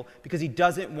immigration deal because he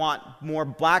doesn't want more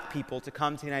black people to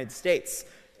come to the United States.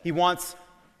 He wants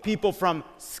people from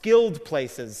skilled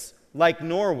places like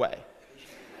Norway.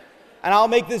 And I'll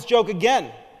make this joke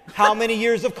again. How many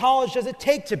years of college does it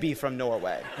take to be from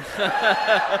Norway?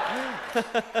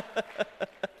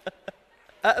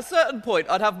 At a certain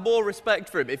point, I'd have more respect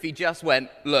for him if he just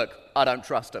went, look, I don't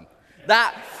trust him.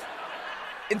 That...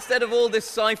 Instead of all this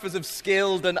ciphers of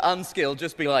skilled and unskilled,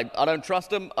 just be like, I don't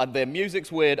trust them, their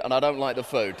music's weird, and I don't like the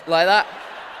food. Like that.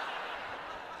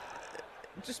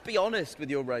 Just be honest with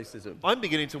your racism. I'm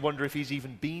beginning to wonder if he's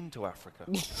even been to Africa.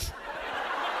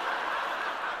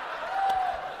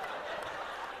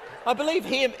 I believe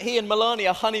he and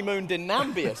Melania honeymooned in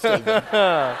Nambia, Stephen.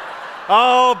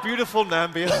 Oh, beautiful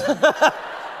Nambia.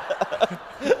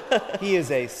 He is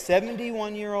a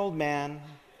 71-year-old man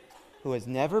who has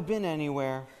never been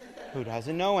anywhere, who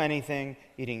doesn't know anything,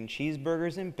 eating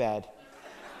cheeseburgers in bed.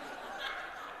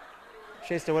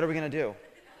 Shasta, what are we going to do?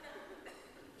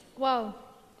 Well,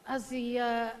 as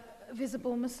the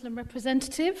visible Muslim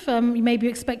representative, you may be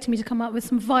expecting me to come up with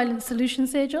some violent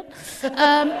solutions here, John. But,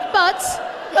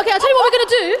 okay, I'll tell you what we're going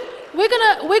to do. We're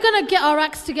gonna get our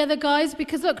acts together, guys,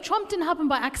 because look, Trump didn't happen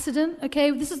by accident,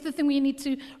 okay? This is the thing we need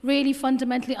to really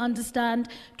fundamentally understand.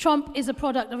 Trump is a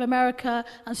product of America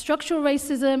and structural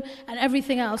racism and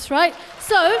everything else, right?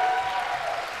 So,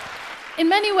 in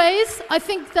many ways, I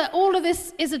think that all of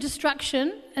this is a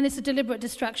distraction, and it's a deliberate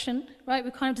distraction, right?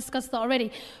 We've kind of discussed that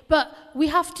already. But we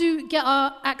have to get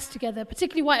our acts together,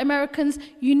 particularly white Americans.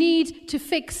 You need to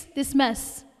fix this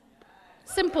mess.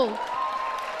 Simple.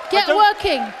 Get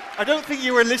working. I don't think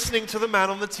you were listening to the man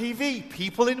on the TV.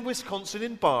 People in Wisconsin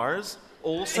in bars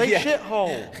all say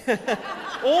shithole.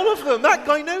 All of them. That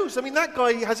guy knows. I mean, that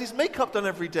guy has his makeup done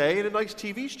every day in a nice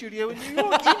TV studio in New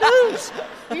York. He knows.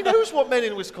 He knows what men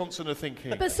in Wisconsin are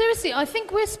thinking. But seriously, I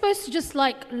think we're supposed to just,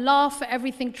 laugh at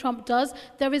everything Trump does.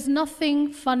 There is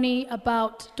nothing funny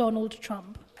about Donald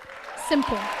Trump.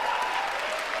 Simple.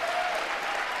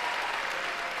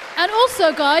 And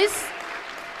also, guys...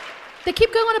 They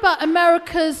keep going on about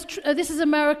America's, this is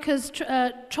America's,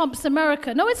 Trump's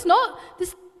America. No, it's not.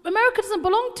 America doesn't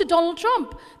belong to Donald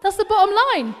Trump. That's the bottom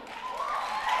line.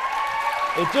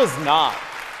 It does not.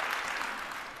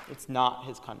 It's not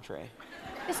his country.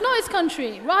 It's not his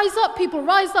country. Rise up, people,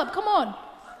 rise up. Come on.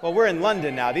 Well, we're in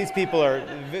London now. These people are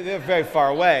they're very far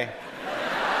away.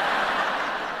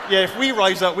 Yeah, if we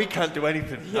rise up, we can't do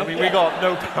anything. I mean, we got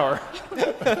no power.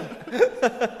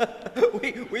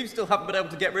 We still haven't been able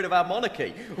to get rid of our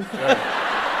monarchy.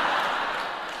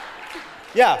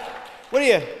 Yeah. What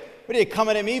are you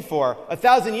coming at me for?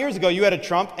 1,000 years ago, you had a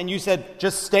Trump, and you said,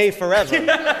 just stay forever.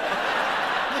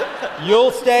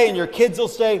 You'll stay, and your kids will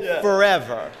stay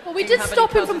forever. Well, we did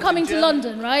stop him from coming to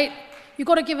London, right? You've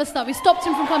got to give us that. We stopped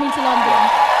him from coming to London.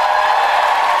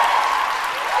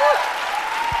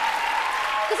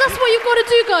 That's what you've got to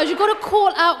do, guys. You've got to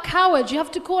call out cowards. You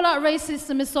have to call out racists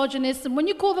and misogynists. And when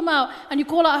you call them out and you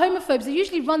call out homophobes, they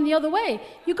usually run the other way.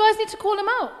 You guys need to call them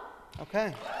out.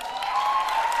 Okay.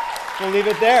 We'll leave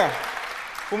it there.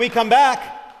 When we come back,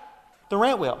 the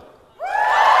rant wheel.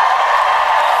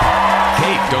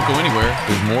 Hey, don't go anywhere.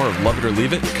 There's more of Love It or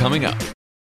Leave It coming up.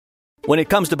 When it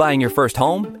comes to buying your first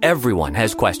home, everyone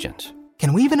has questions.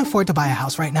 Can we even afford to buy a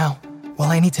house right now?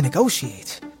 Well, I need to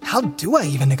negotiate. How do I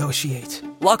even negotiate?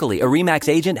 Luckily, a RE/MAX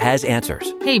agent has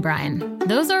answers. Hey, Brian,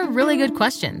 those are really good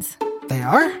questions. They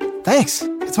are? Thanks.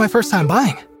 It's my first time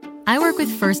buying. I work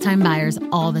with first-time buyers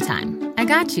all the time. I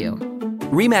got you.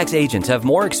 RE/MAX agents have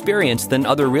more experience than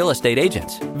other real estate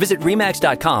agents. Visit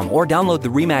RE/MAX.com or download the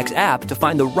RE/MAX app to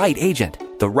find the right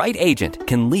agent. The right agent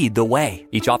can lead the way.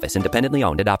 Each office independently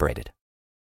owned and operated.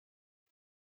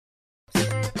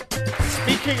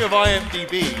 Speaking of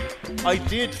IMDb, I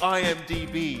did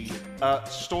IMDb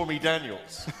Stormy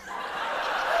Daniels.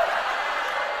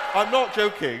 I'm not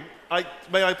joking.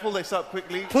 May I pull this up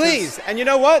quickly? Please. And you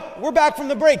know what? We're back from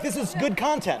the break. This is good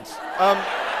content.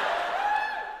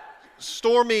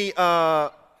 Stormy,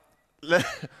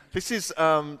 this is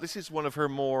one of her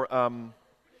more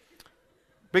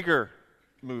bigger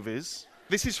movies.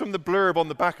 This is from the blurb on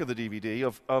the back of the DVD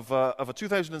of a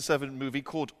 2007 movie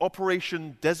called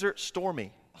Operation Desert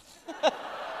Stormy.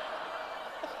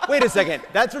 Wait a second.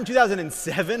 That's from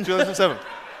 2007? 2007.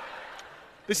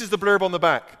 This is the blurb on the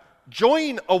back.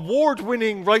 Join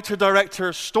award-winning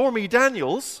writer-director Stormy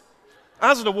Daniels.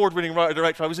 As an award-winning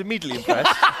writer-director, I was immediately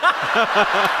impressed.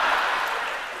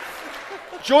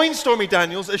 Join Stormy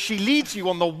Daniels as she leads you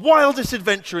on the wildest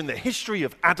adventure in the history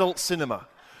of adult cinema.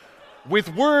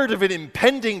 With word of an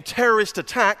impending terrorist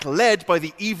attack led by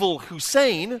the evil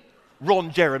Hussein,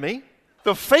 Ron Jeremy,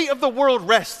 the fate of the world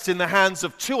rests in the hands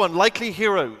of two unlikely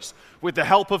heroes, with the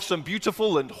help of some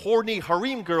beautiful and horny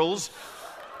harem girls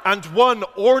and one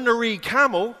ornery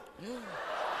camel.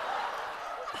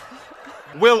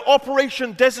 Will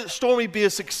Operation Desert Stormy be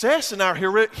a success and our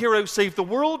hero save the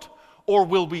world, or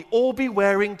will we all be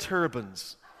wearing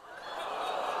turbans?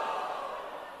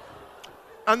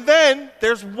 And then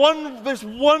there's one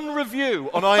review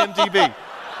on IMDb.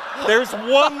 There's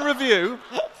one review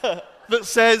that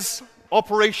says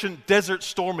Operation Desert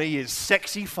Stormy is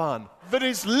sexy fun, that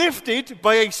is lifted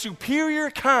by a superior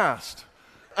cast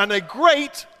and a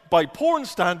great, by porn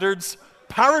standards,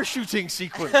 parachuting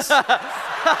sequence.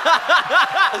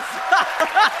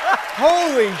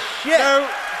 Holy shit! Now,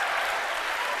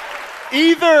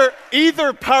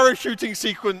 either parachuting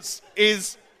sequence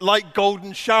is like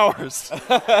golden showers.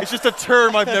 It's just a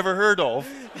term I've never heard of.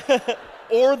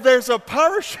 Or there's a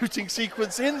parachuting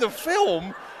sequence in the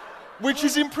film which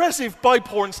is impressive by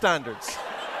porn standards.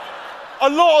 A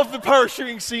lot of the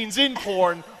parachuting scenes in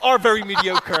porn are very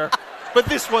mediocre, but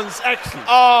this one's excellent.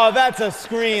 Oh, that's a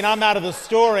screen. I'm out of the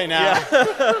story now.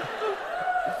 Yeah,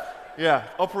 yeah.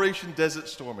 Operation Desert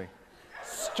Stormy.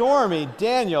 Stormy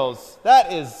Daniels.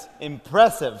 That is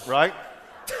impressive. Right?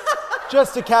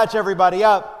 Just to catch everybody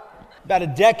up, about a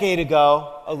decade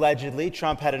ago, allegedly,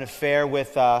 Trump had an affair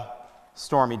with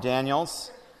Stormy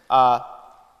Daniels.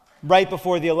 Right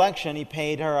before the election, he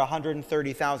paid her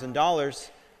 $130,000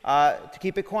 to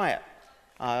keep it quiet,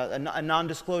 a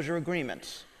non-disclosure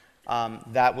agreement.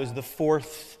 That was the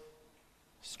fourth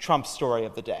Trump story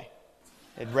of the day.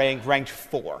 It ranked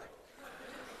 4.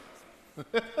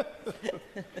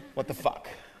 What the fuck?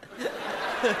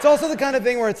 It's also the kind of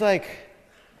thing where it's like,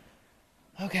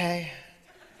 okay,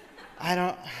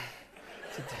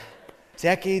 it's a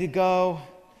decade ago,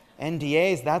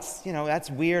 NDAs, that's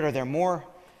weird. Are there more?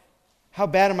 How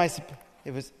bad am I?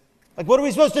 It was, like, what are we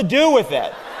supposed to do with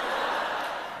it?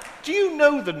 Do you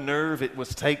know the nerve it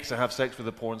takes to have sex with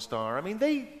a porn star? I mean,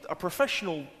 they are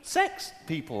professional sex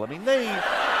people. I mean, they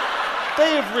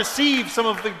have received some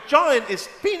of the giantest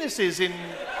penises in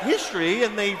history,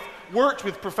 and they've worked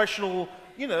with professional,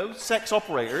 sex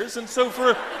operators. And so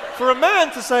for a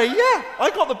man to say, yeah,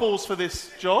 I got the balls for this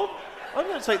job, I'm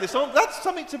going to take this on, that's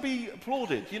something to be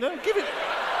applauded, Give it.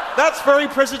 That's very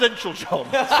presidential, John.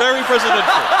 That's very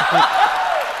presidential.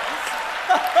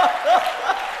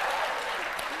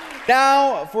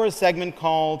 Now for a segment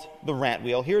called The Rant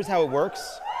Wheel. Here's how it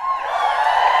works.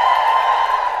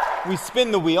 We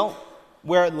spin the wheel.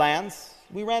 Where it lands,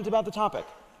 we rant about the topic.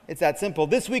 It's that simple.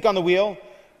 This week on the wheel,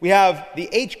 we have the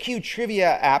HQ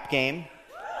Trivia app game.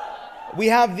 We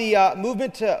have the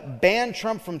movement to ban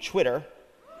Trump from Twitter.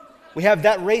 We have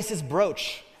that racist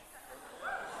brooch.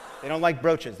 They don't like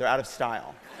brooches. They're out of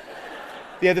style.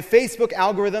 We have the Facebook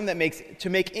algorithm that to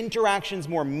make interactions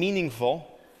more meaningful.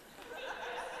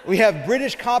 We have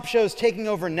British cop shows taking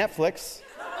over Netflix.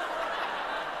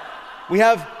 We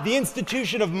have the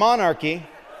institution of monarchy,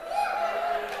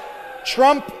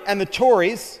 Trump and the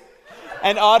Tories,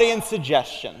 and audience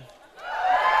suggestion.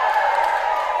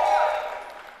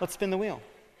 Let's spin the wheel.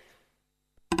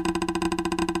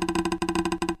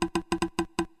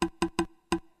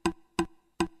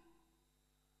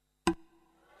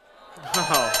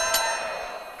 Oh.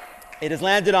 It has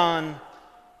landed on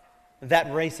that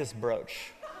racist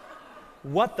brooch.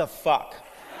 What the fuck?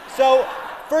 So,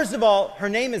 first of all, her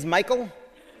name is Michael.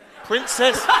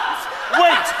 Princess.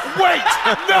 Wait!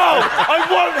 No! I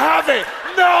won't have it!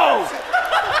 No!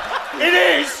 It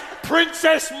is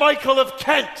Princess Michael of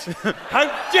Kent! How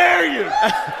dare you!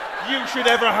 You should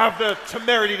ever have the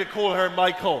temerity to call her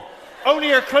Michael. Only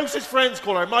her closest friends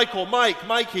call her Michael, Mike,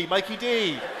 Mikey, Mikey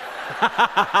D.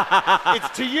 It's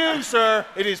to you, sir,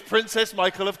 it is Princess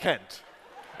Michael of Kent.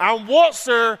 And what,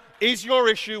 sir, is your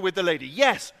issue with the lady?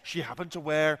 Yes, she happened to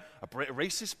wear a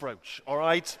racist brooch, all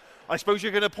right? I suppose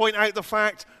you're going to point out the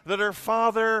fact that her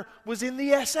father was in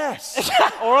the SS,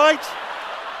 all right?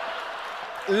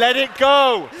 Let it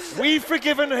go. We've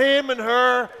forgiven him and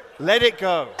her. Let it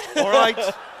go, all right?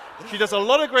 She does a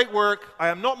lot of great work. I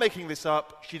am not making this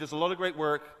up. She does a lot of great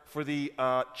work for the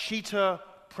Cheetah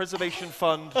Preservation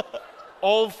Fund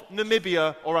of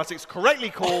Namibia, or as it's correctly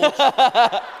called,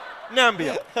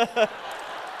 Nambia.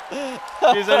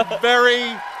 She's a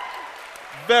very,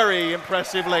 very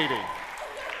impressive lady.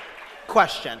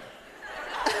 Question.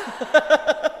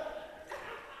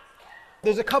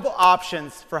 There's a couple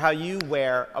options for how you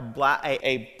wear a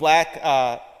black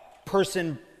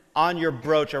person on your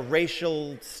brooch, a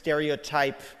racial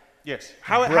stereotype. Yes.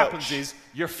 How it brooch. happens is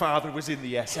your father was in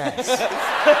the SS.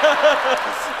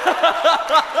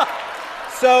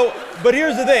 So, but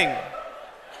here's the thing.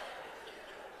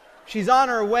 She's on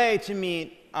her way to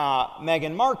meet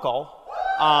Meghan Markle,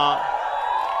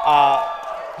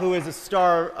 who is a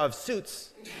star of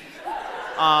Suits,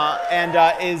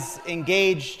 and is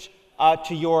engaged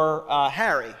to your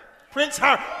Harry. Prince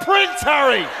Harry! Prince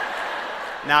Harry!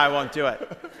 Now I won't do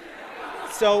it.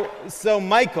 So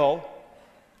Michael,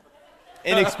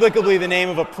 inexplicably the name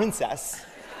of a princess,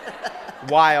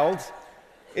 Wild,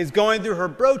 is going through her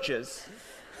brooches,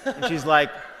 and she's like,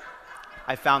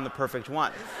 I found the perfect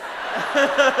one.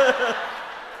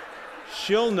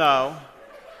 She'll know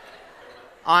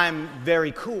I'm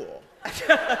very cool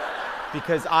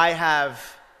because I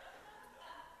have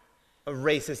a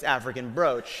racist African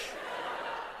brooch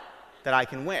that I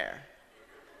can wear.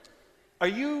 Are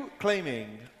you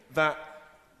claiming that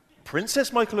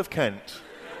Princess Michael of Kent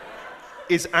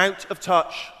is out of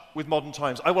touch with modern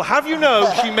times? I will have you know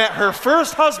she met her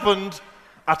first husband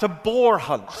at a boar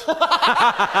hunt.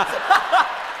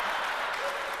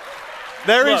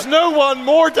 There is no one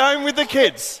more down with the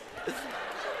kids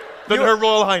than Her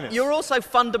Royal Highness. You're also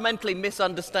fundamentally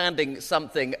misunderstanding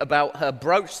something about her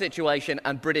brooch situation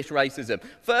and British racism.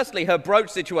 Firstly, her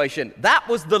brooch situation, that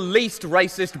was the least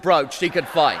racist brooch she could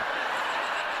find.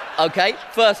 Okay,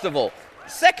 first of all.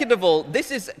 Second of all, this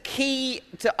is key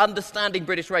to understanding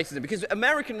British racism, because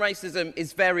American racism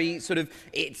is very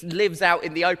it lives out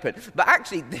in the open. But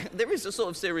actually, there is a sort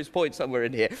of serious point somewhere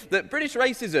in here that British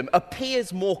racism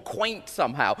appears more quaint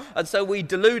somehow, and so we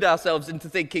delude ourselves into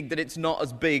thinking that it's not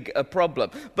as big a problem.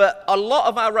 But a lot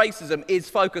of our racism is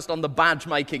focused on the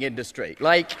badge-making industry.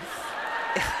 Like,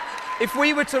 if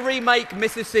we were to remake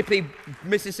Mississippi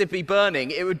Burning,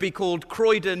 it would be called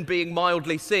Croydon Being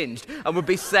Mildly Singed and would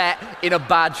be set in a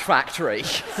badge factory.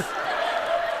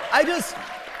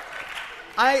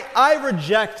 I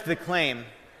reject the claim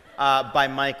by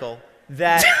Michael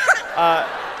that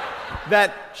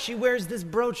that she wears this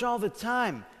brooch all the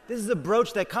time. This is a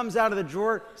brooch that comes out of the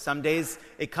drawer. Some days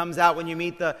it comes out when you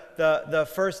meet the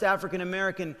first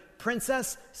African-American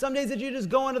princess. Some days that you just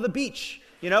go onto the beach.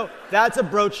 You know, that's a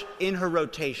brooch in her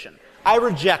rotation. I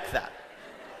reject that.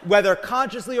 Whether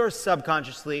consciously or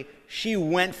subconsciously, she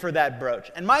went for that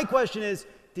brooch. And my question is,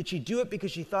 did she do it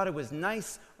because she thought it was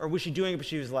nice, or was she doing it because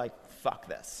she was like, fuck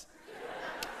this?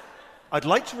 I'd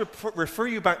like to refer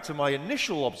you back to my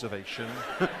initial observation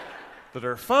that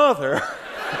her father,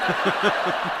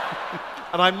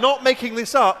 and I'm not making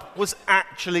this up, was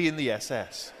actually in the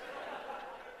SS.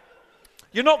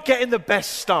 You're not getting the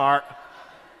best start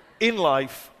in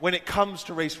life when it comes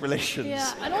to race relations.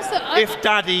 Yeah, and also if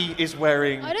daddy is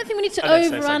wearing I don't think we need to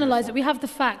overanalyze it. We have the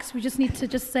facts. We just need to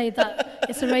just say that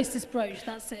it's a racist brooch.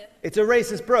 That's it. It's a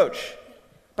racist brooch.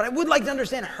 But I would like to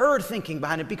understand her thinking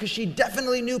behind it, because she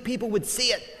definitely knew people would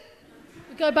see it.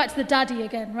 We go back to the daddy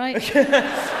again, right?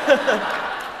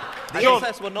 John,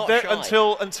 SS were not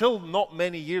shy. Until not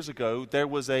many years ago, there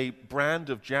was a brand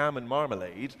of jam and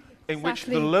marmalade in which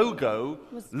the logo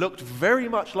looked very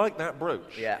much like that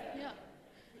brooch. Yeah.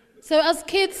 So as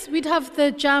kids, we'd have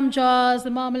the jam jars, the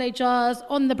marmalade jars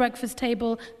on the breakfast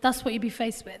table. That's what you'd be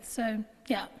faced with. So,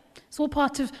 yeah, it's all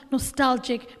part of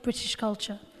nostalgic British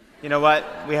culture. You know what?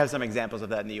 We have some examples of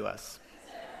that in the US.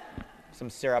 Some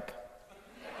syrup.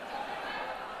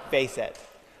 Face it.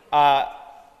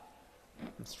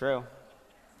 It's true.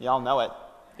 Y'all know it.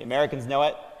 The Americans know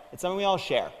it. It's something we all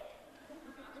share.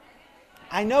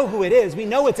 I know who it is. We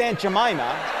know it's Aunt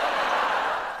Jemima.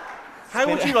 How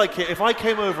would you like it if I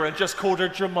came over and just called her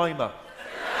Jemima?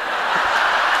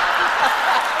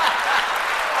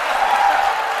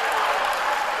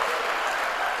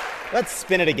 Let's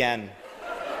spin it again.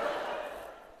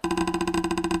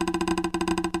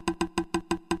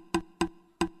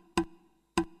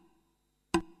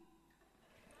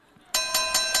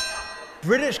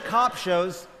 British cop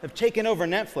shows have taken over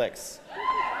Netflix.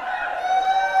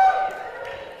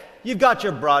 You've got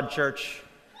your Broadchurch.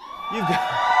 You've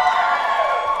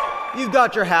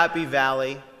got your Happy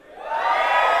Valley.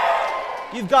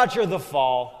 You've got your The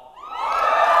Fall.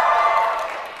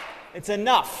 It's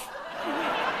enough.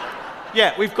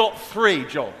 Yeah, we've got 3,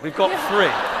 John. We've got 3.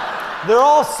 They're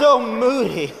all so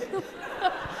moody.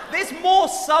 There's more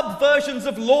subversions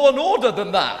of Law and Order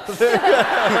than that.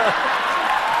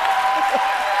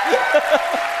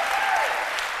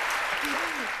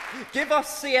 Give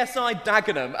us CSI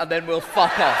Dagenham and then we'll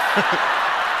fuck off.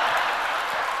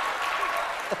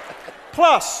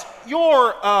 Plus,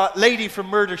 your lady from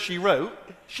Murder, She Wrote,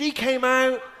 she came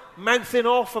out mouthing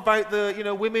off about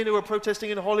the, women who are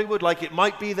protesting in Hollywood like it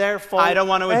might be their fault. I don't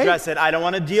want to address it. I don't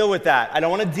want to deal with that. I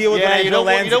don't want to deal with what Angela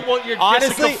Lansbury... You don't want your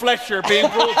Jessica Fletcher being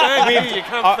brought down, do you? You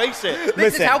can't face it.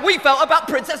 This is how we felt about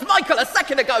Princess Michael a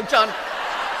second ago, John.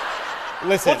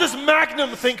 Listen. What does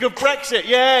Magnum think of Brexit?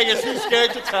 Yeah, you're too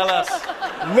scared to tell us.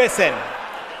 Listen.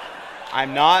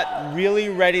 I'm not really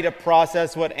ready to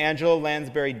process what Angela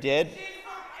Lansbury did.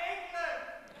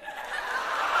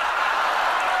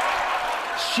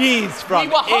 She's from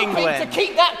England. We were hoping to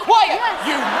keep that quiet,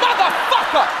 you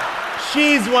motherfucker!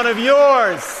 She's one of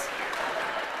yours.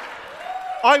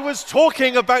 I was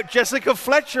talking about Jessica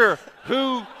Fletcher,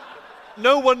 who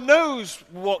no one knows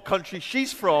what country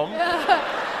she's from.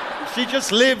 She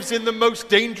just lives in the most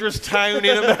dangerous town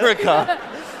in America.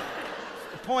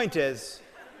 The point is,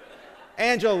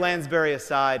 Angela Lansbury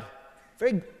aside,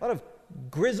 a lot of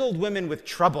grizzled women with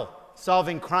trouble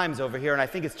solving crimes over here, and I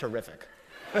think it's terrific.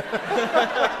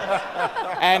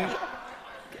 and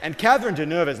Catherine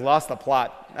Deneuve has lost the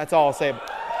plot. That's all I'll say.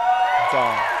 That's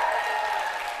all.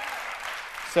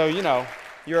 So,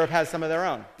 Europe has some of their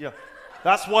own. Yeah.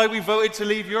 That's why we voted to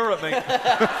leave Europe, mate.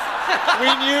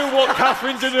 We knew what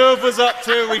Catherine Deneuve was up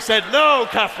to. We said, no,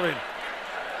 Catherine.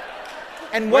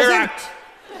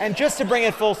 And just to bring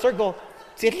it full circle,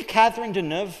 did Catherine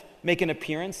Deneuve make an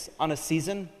appearance on a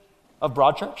season of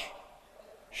Broadchurch?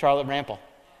 Charlotte Rampling.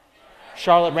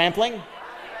 Charlotte Rampling?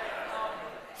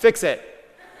 Fix it.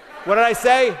 What did I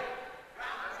say?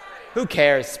 Who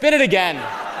cares? Spin it again.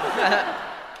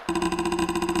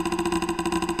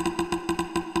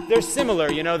 They're similar,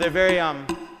 they're very,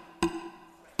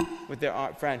 with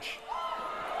their French.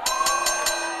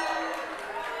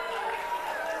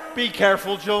 Be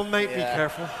careful, John, mate, be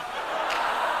careful.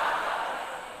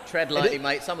 Tread lightly,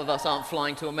 mate. Some of us aren't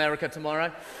flying to America tomorrow.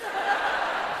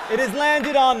 It has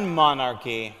landed on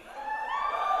monarchy.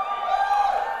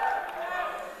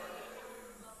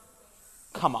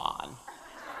 Come on.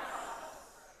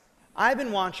 I've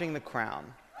been watching The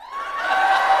Crown.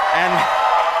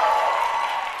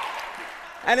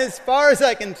 And as far as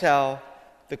I can tell,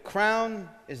 The Crown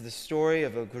is the story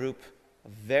of a group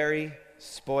of very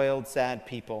spoiled, sad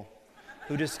people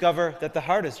who discover that the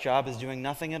hardest job is doing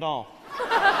nothing at all.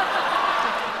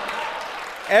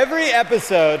 Every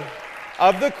episode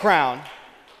of The Crown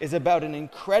is about an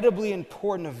incredibly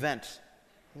important event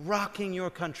rocking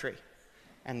your country,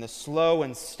 and the slow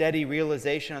and steady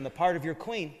realization on the part of your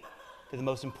queen that the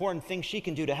most important thing she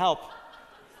can do to help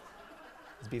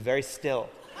is be very still.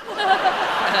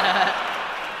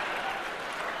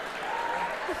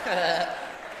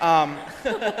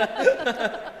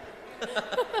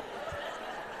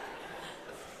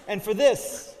 And for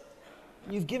this,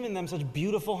 you've given them such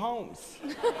beautiful homes.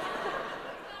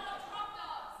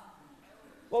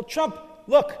 Well, Trump,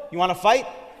 look, you want to fight?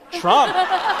 Trump.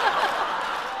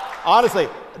 Honestly,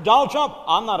 Donald Trump,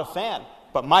 I'm not a fan,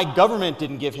 but my government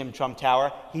didn't give him Trump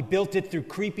Tower. He built it through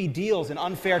creepy deals and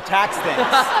unfair tax things.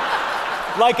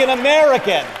 Like an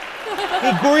American.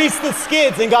 He greased the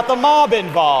skids and got the mob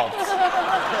involved.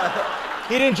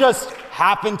 He didn't just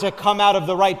happen to come out of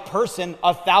the right person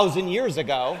 1,000 years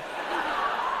ago.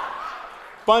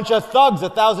 Bunch of thugs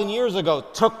 1,000 years ago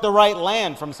took the right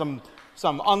land from some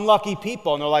unlucky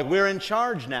people, and they're like, we're in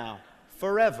charge now,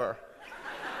 forever.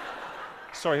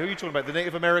 Sorry, who are you talking about? The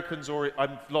Native Americans, or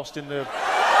I'm lost in the...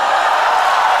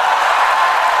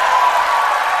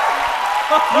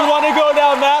 You want to go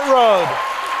down that road?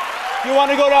 You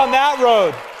want to go down that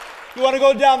road? You want to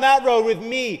go down that road with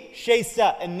me,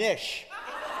 Shasta, and Nish?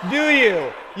 Do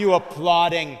you, you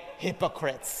applauding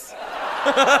hypocrites?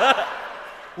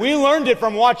 We learned it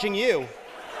from watching you.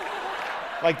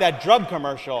 Like that drug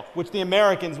commercial, which the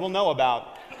Americans will know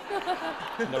about.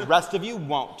 And the rest of you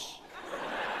won't.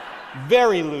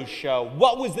 Very loose show.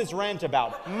 What was this rant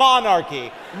about?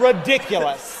 Monarchy.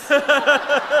 Ridiculous.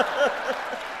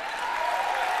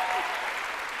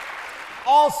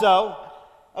 Also,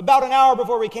 about an hour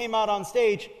before we came out on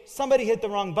stage, somebody hit the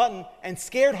wrong button and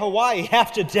scared Hawaii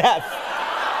half to death.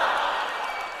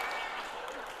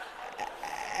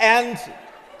 And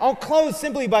I'll close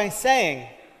simply by saying,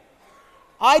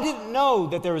 I didn't know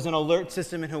that there was an alert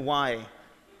system in Hawaii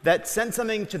that sent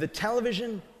something to the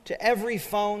television, to every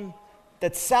phone,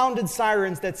 that sounded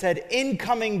sirens that said,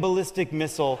 incoming ballistic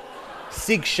missile,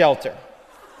 seek shelter.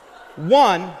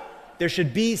 One, there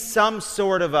should be some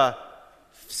sort of a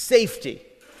safety to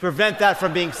prevent that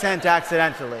from being sent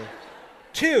accidentally.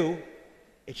 Two,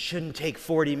 it shouldn't take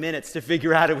 40 minutes to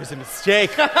figure out it was a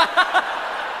mistake.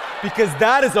 Because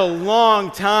that is a long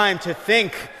time to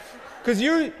think. Because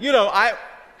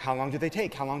how long do they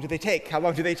take? How long do they take? How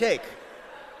long do they take?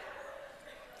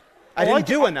 I didn't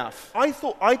do enough. I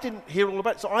thought I didn't hear all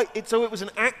about it. So it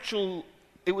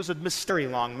was a mystery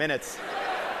long minutes.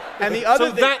 And the other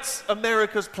thing, that's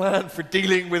America's plan for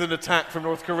dealing with an attack from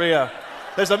North Korea.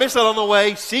 There's a missile on the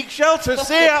way. Seek shelter.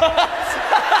 See ya.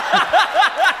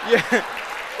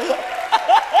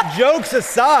 Jokes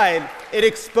aside, it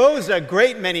exposed a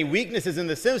great many weaknesses in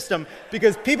the system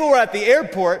because people were at the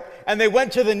airport and they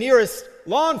went to the nearest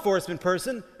law enforcement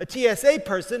person, a TSA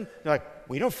person. They're like,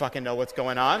 we don't fucking know what's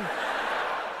going on.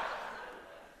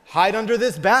 Hide under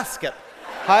this basket.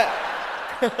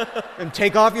 And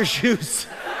take off your shoes.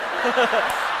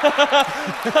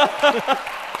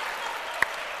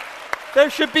 There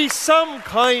should be some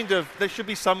kind of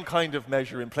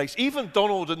measure in place. Even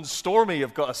Donald and Stormy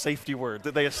have got a safety word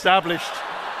that they established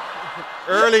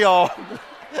early on.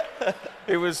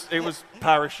 It was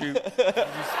parachute.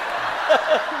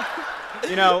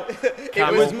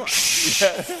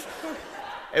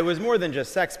 It was more than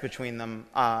just sex between them.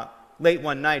 Late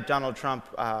one night, Donald Trump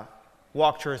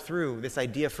walked her through this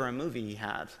idea for a movie he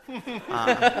had.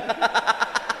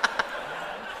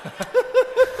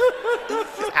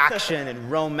 Action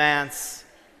and romance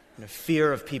and a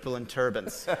fear of people in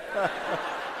turbans.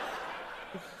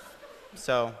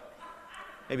 So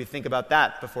maybe think about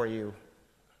that before you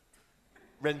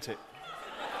rent it.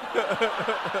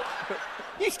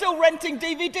 You still renting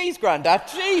DVDs, Grandad?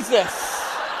 Jesus!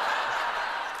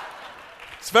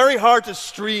 It's very hard to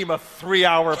stream a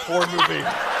 3-hour porn movie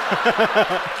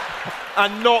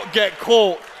and not get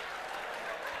caught.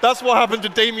 That's what happened to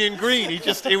Damian Green. It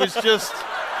was just...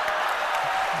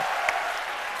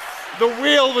 The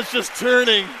wheel was just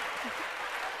turning.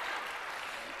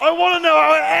 I want to know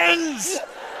how it ends.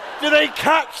 Do they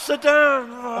catch Saddam?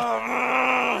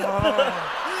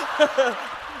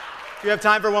 Do you have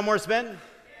time for one more spin?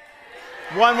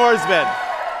 One more spin.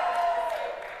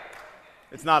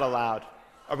 It's not allowed.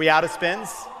 Are we out of spins?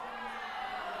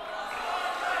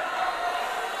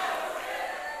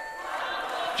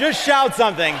 Just shout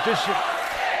something.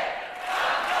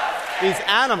 These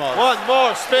animals. One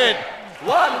more spin.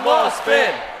 One more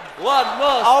spin. One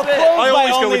more I'll spin. close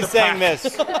by only saying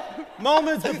this.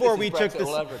 Moments before we took this.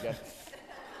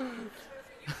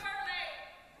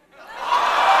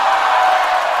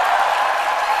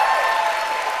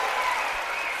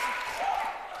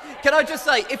 Can I just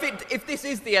say, if this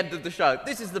is the end of the show,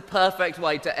 this is the perfect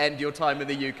way to end your time in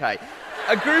the UK.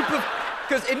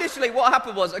 Because initially what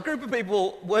happened was a group of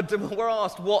people were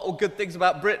asked what are good things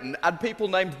about Britain, and people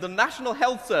named the National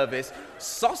Health Service,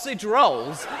 sausage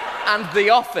rolls, and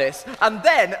The Office, and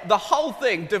then the whole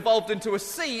thing devolved into a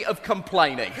sea of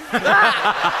complaining. God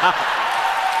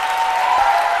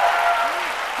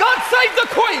save the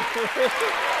Queen!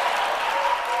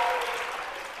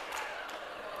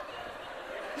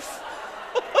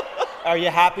 Are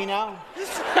you happy now?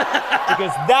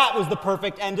 Because that was the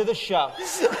perfect end of the show.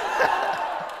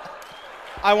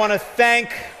 I want to thank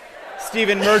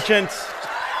Stephen Merchant.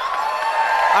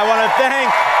 I want to thank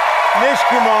Nish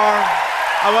Kumar.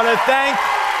 I want to thank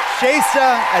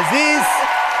Shaista Aziz.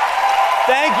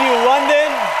 Thank you,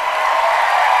 London.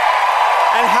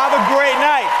 And have a great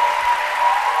night.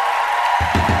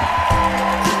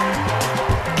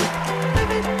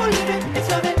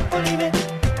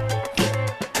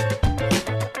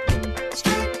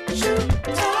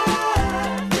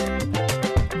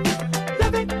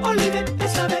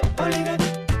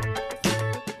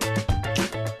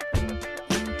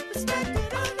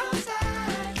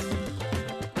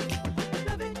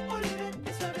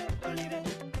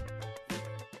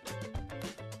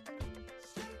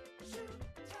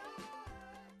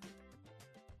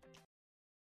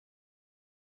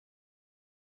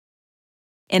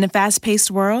 In a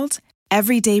fast-paced world,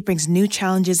 every day brings new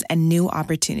challenges and new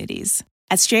opportunities.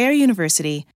 At Strayer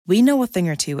University, we know a thing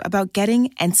or two about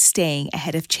getting and staying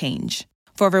ahead of change.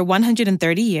 For over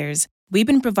 130 years, we've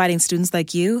been providing students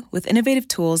like you with innovative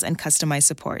tools and customized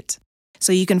support.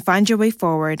 so you can find your way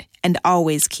forward and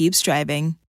always keep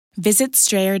striving. Visit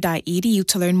strayer.edu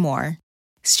to learn more.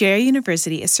 Strayer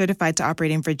University is certified to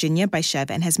operate in Virginia by Chev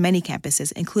and has many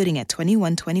campuses, including at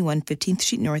 2121 15th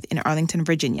Street North in Arlington,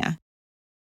 Virginia.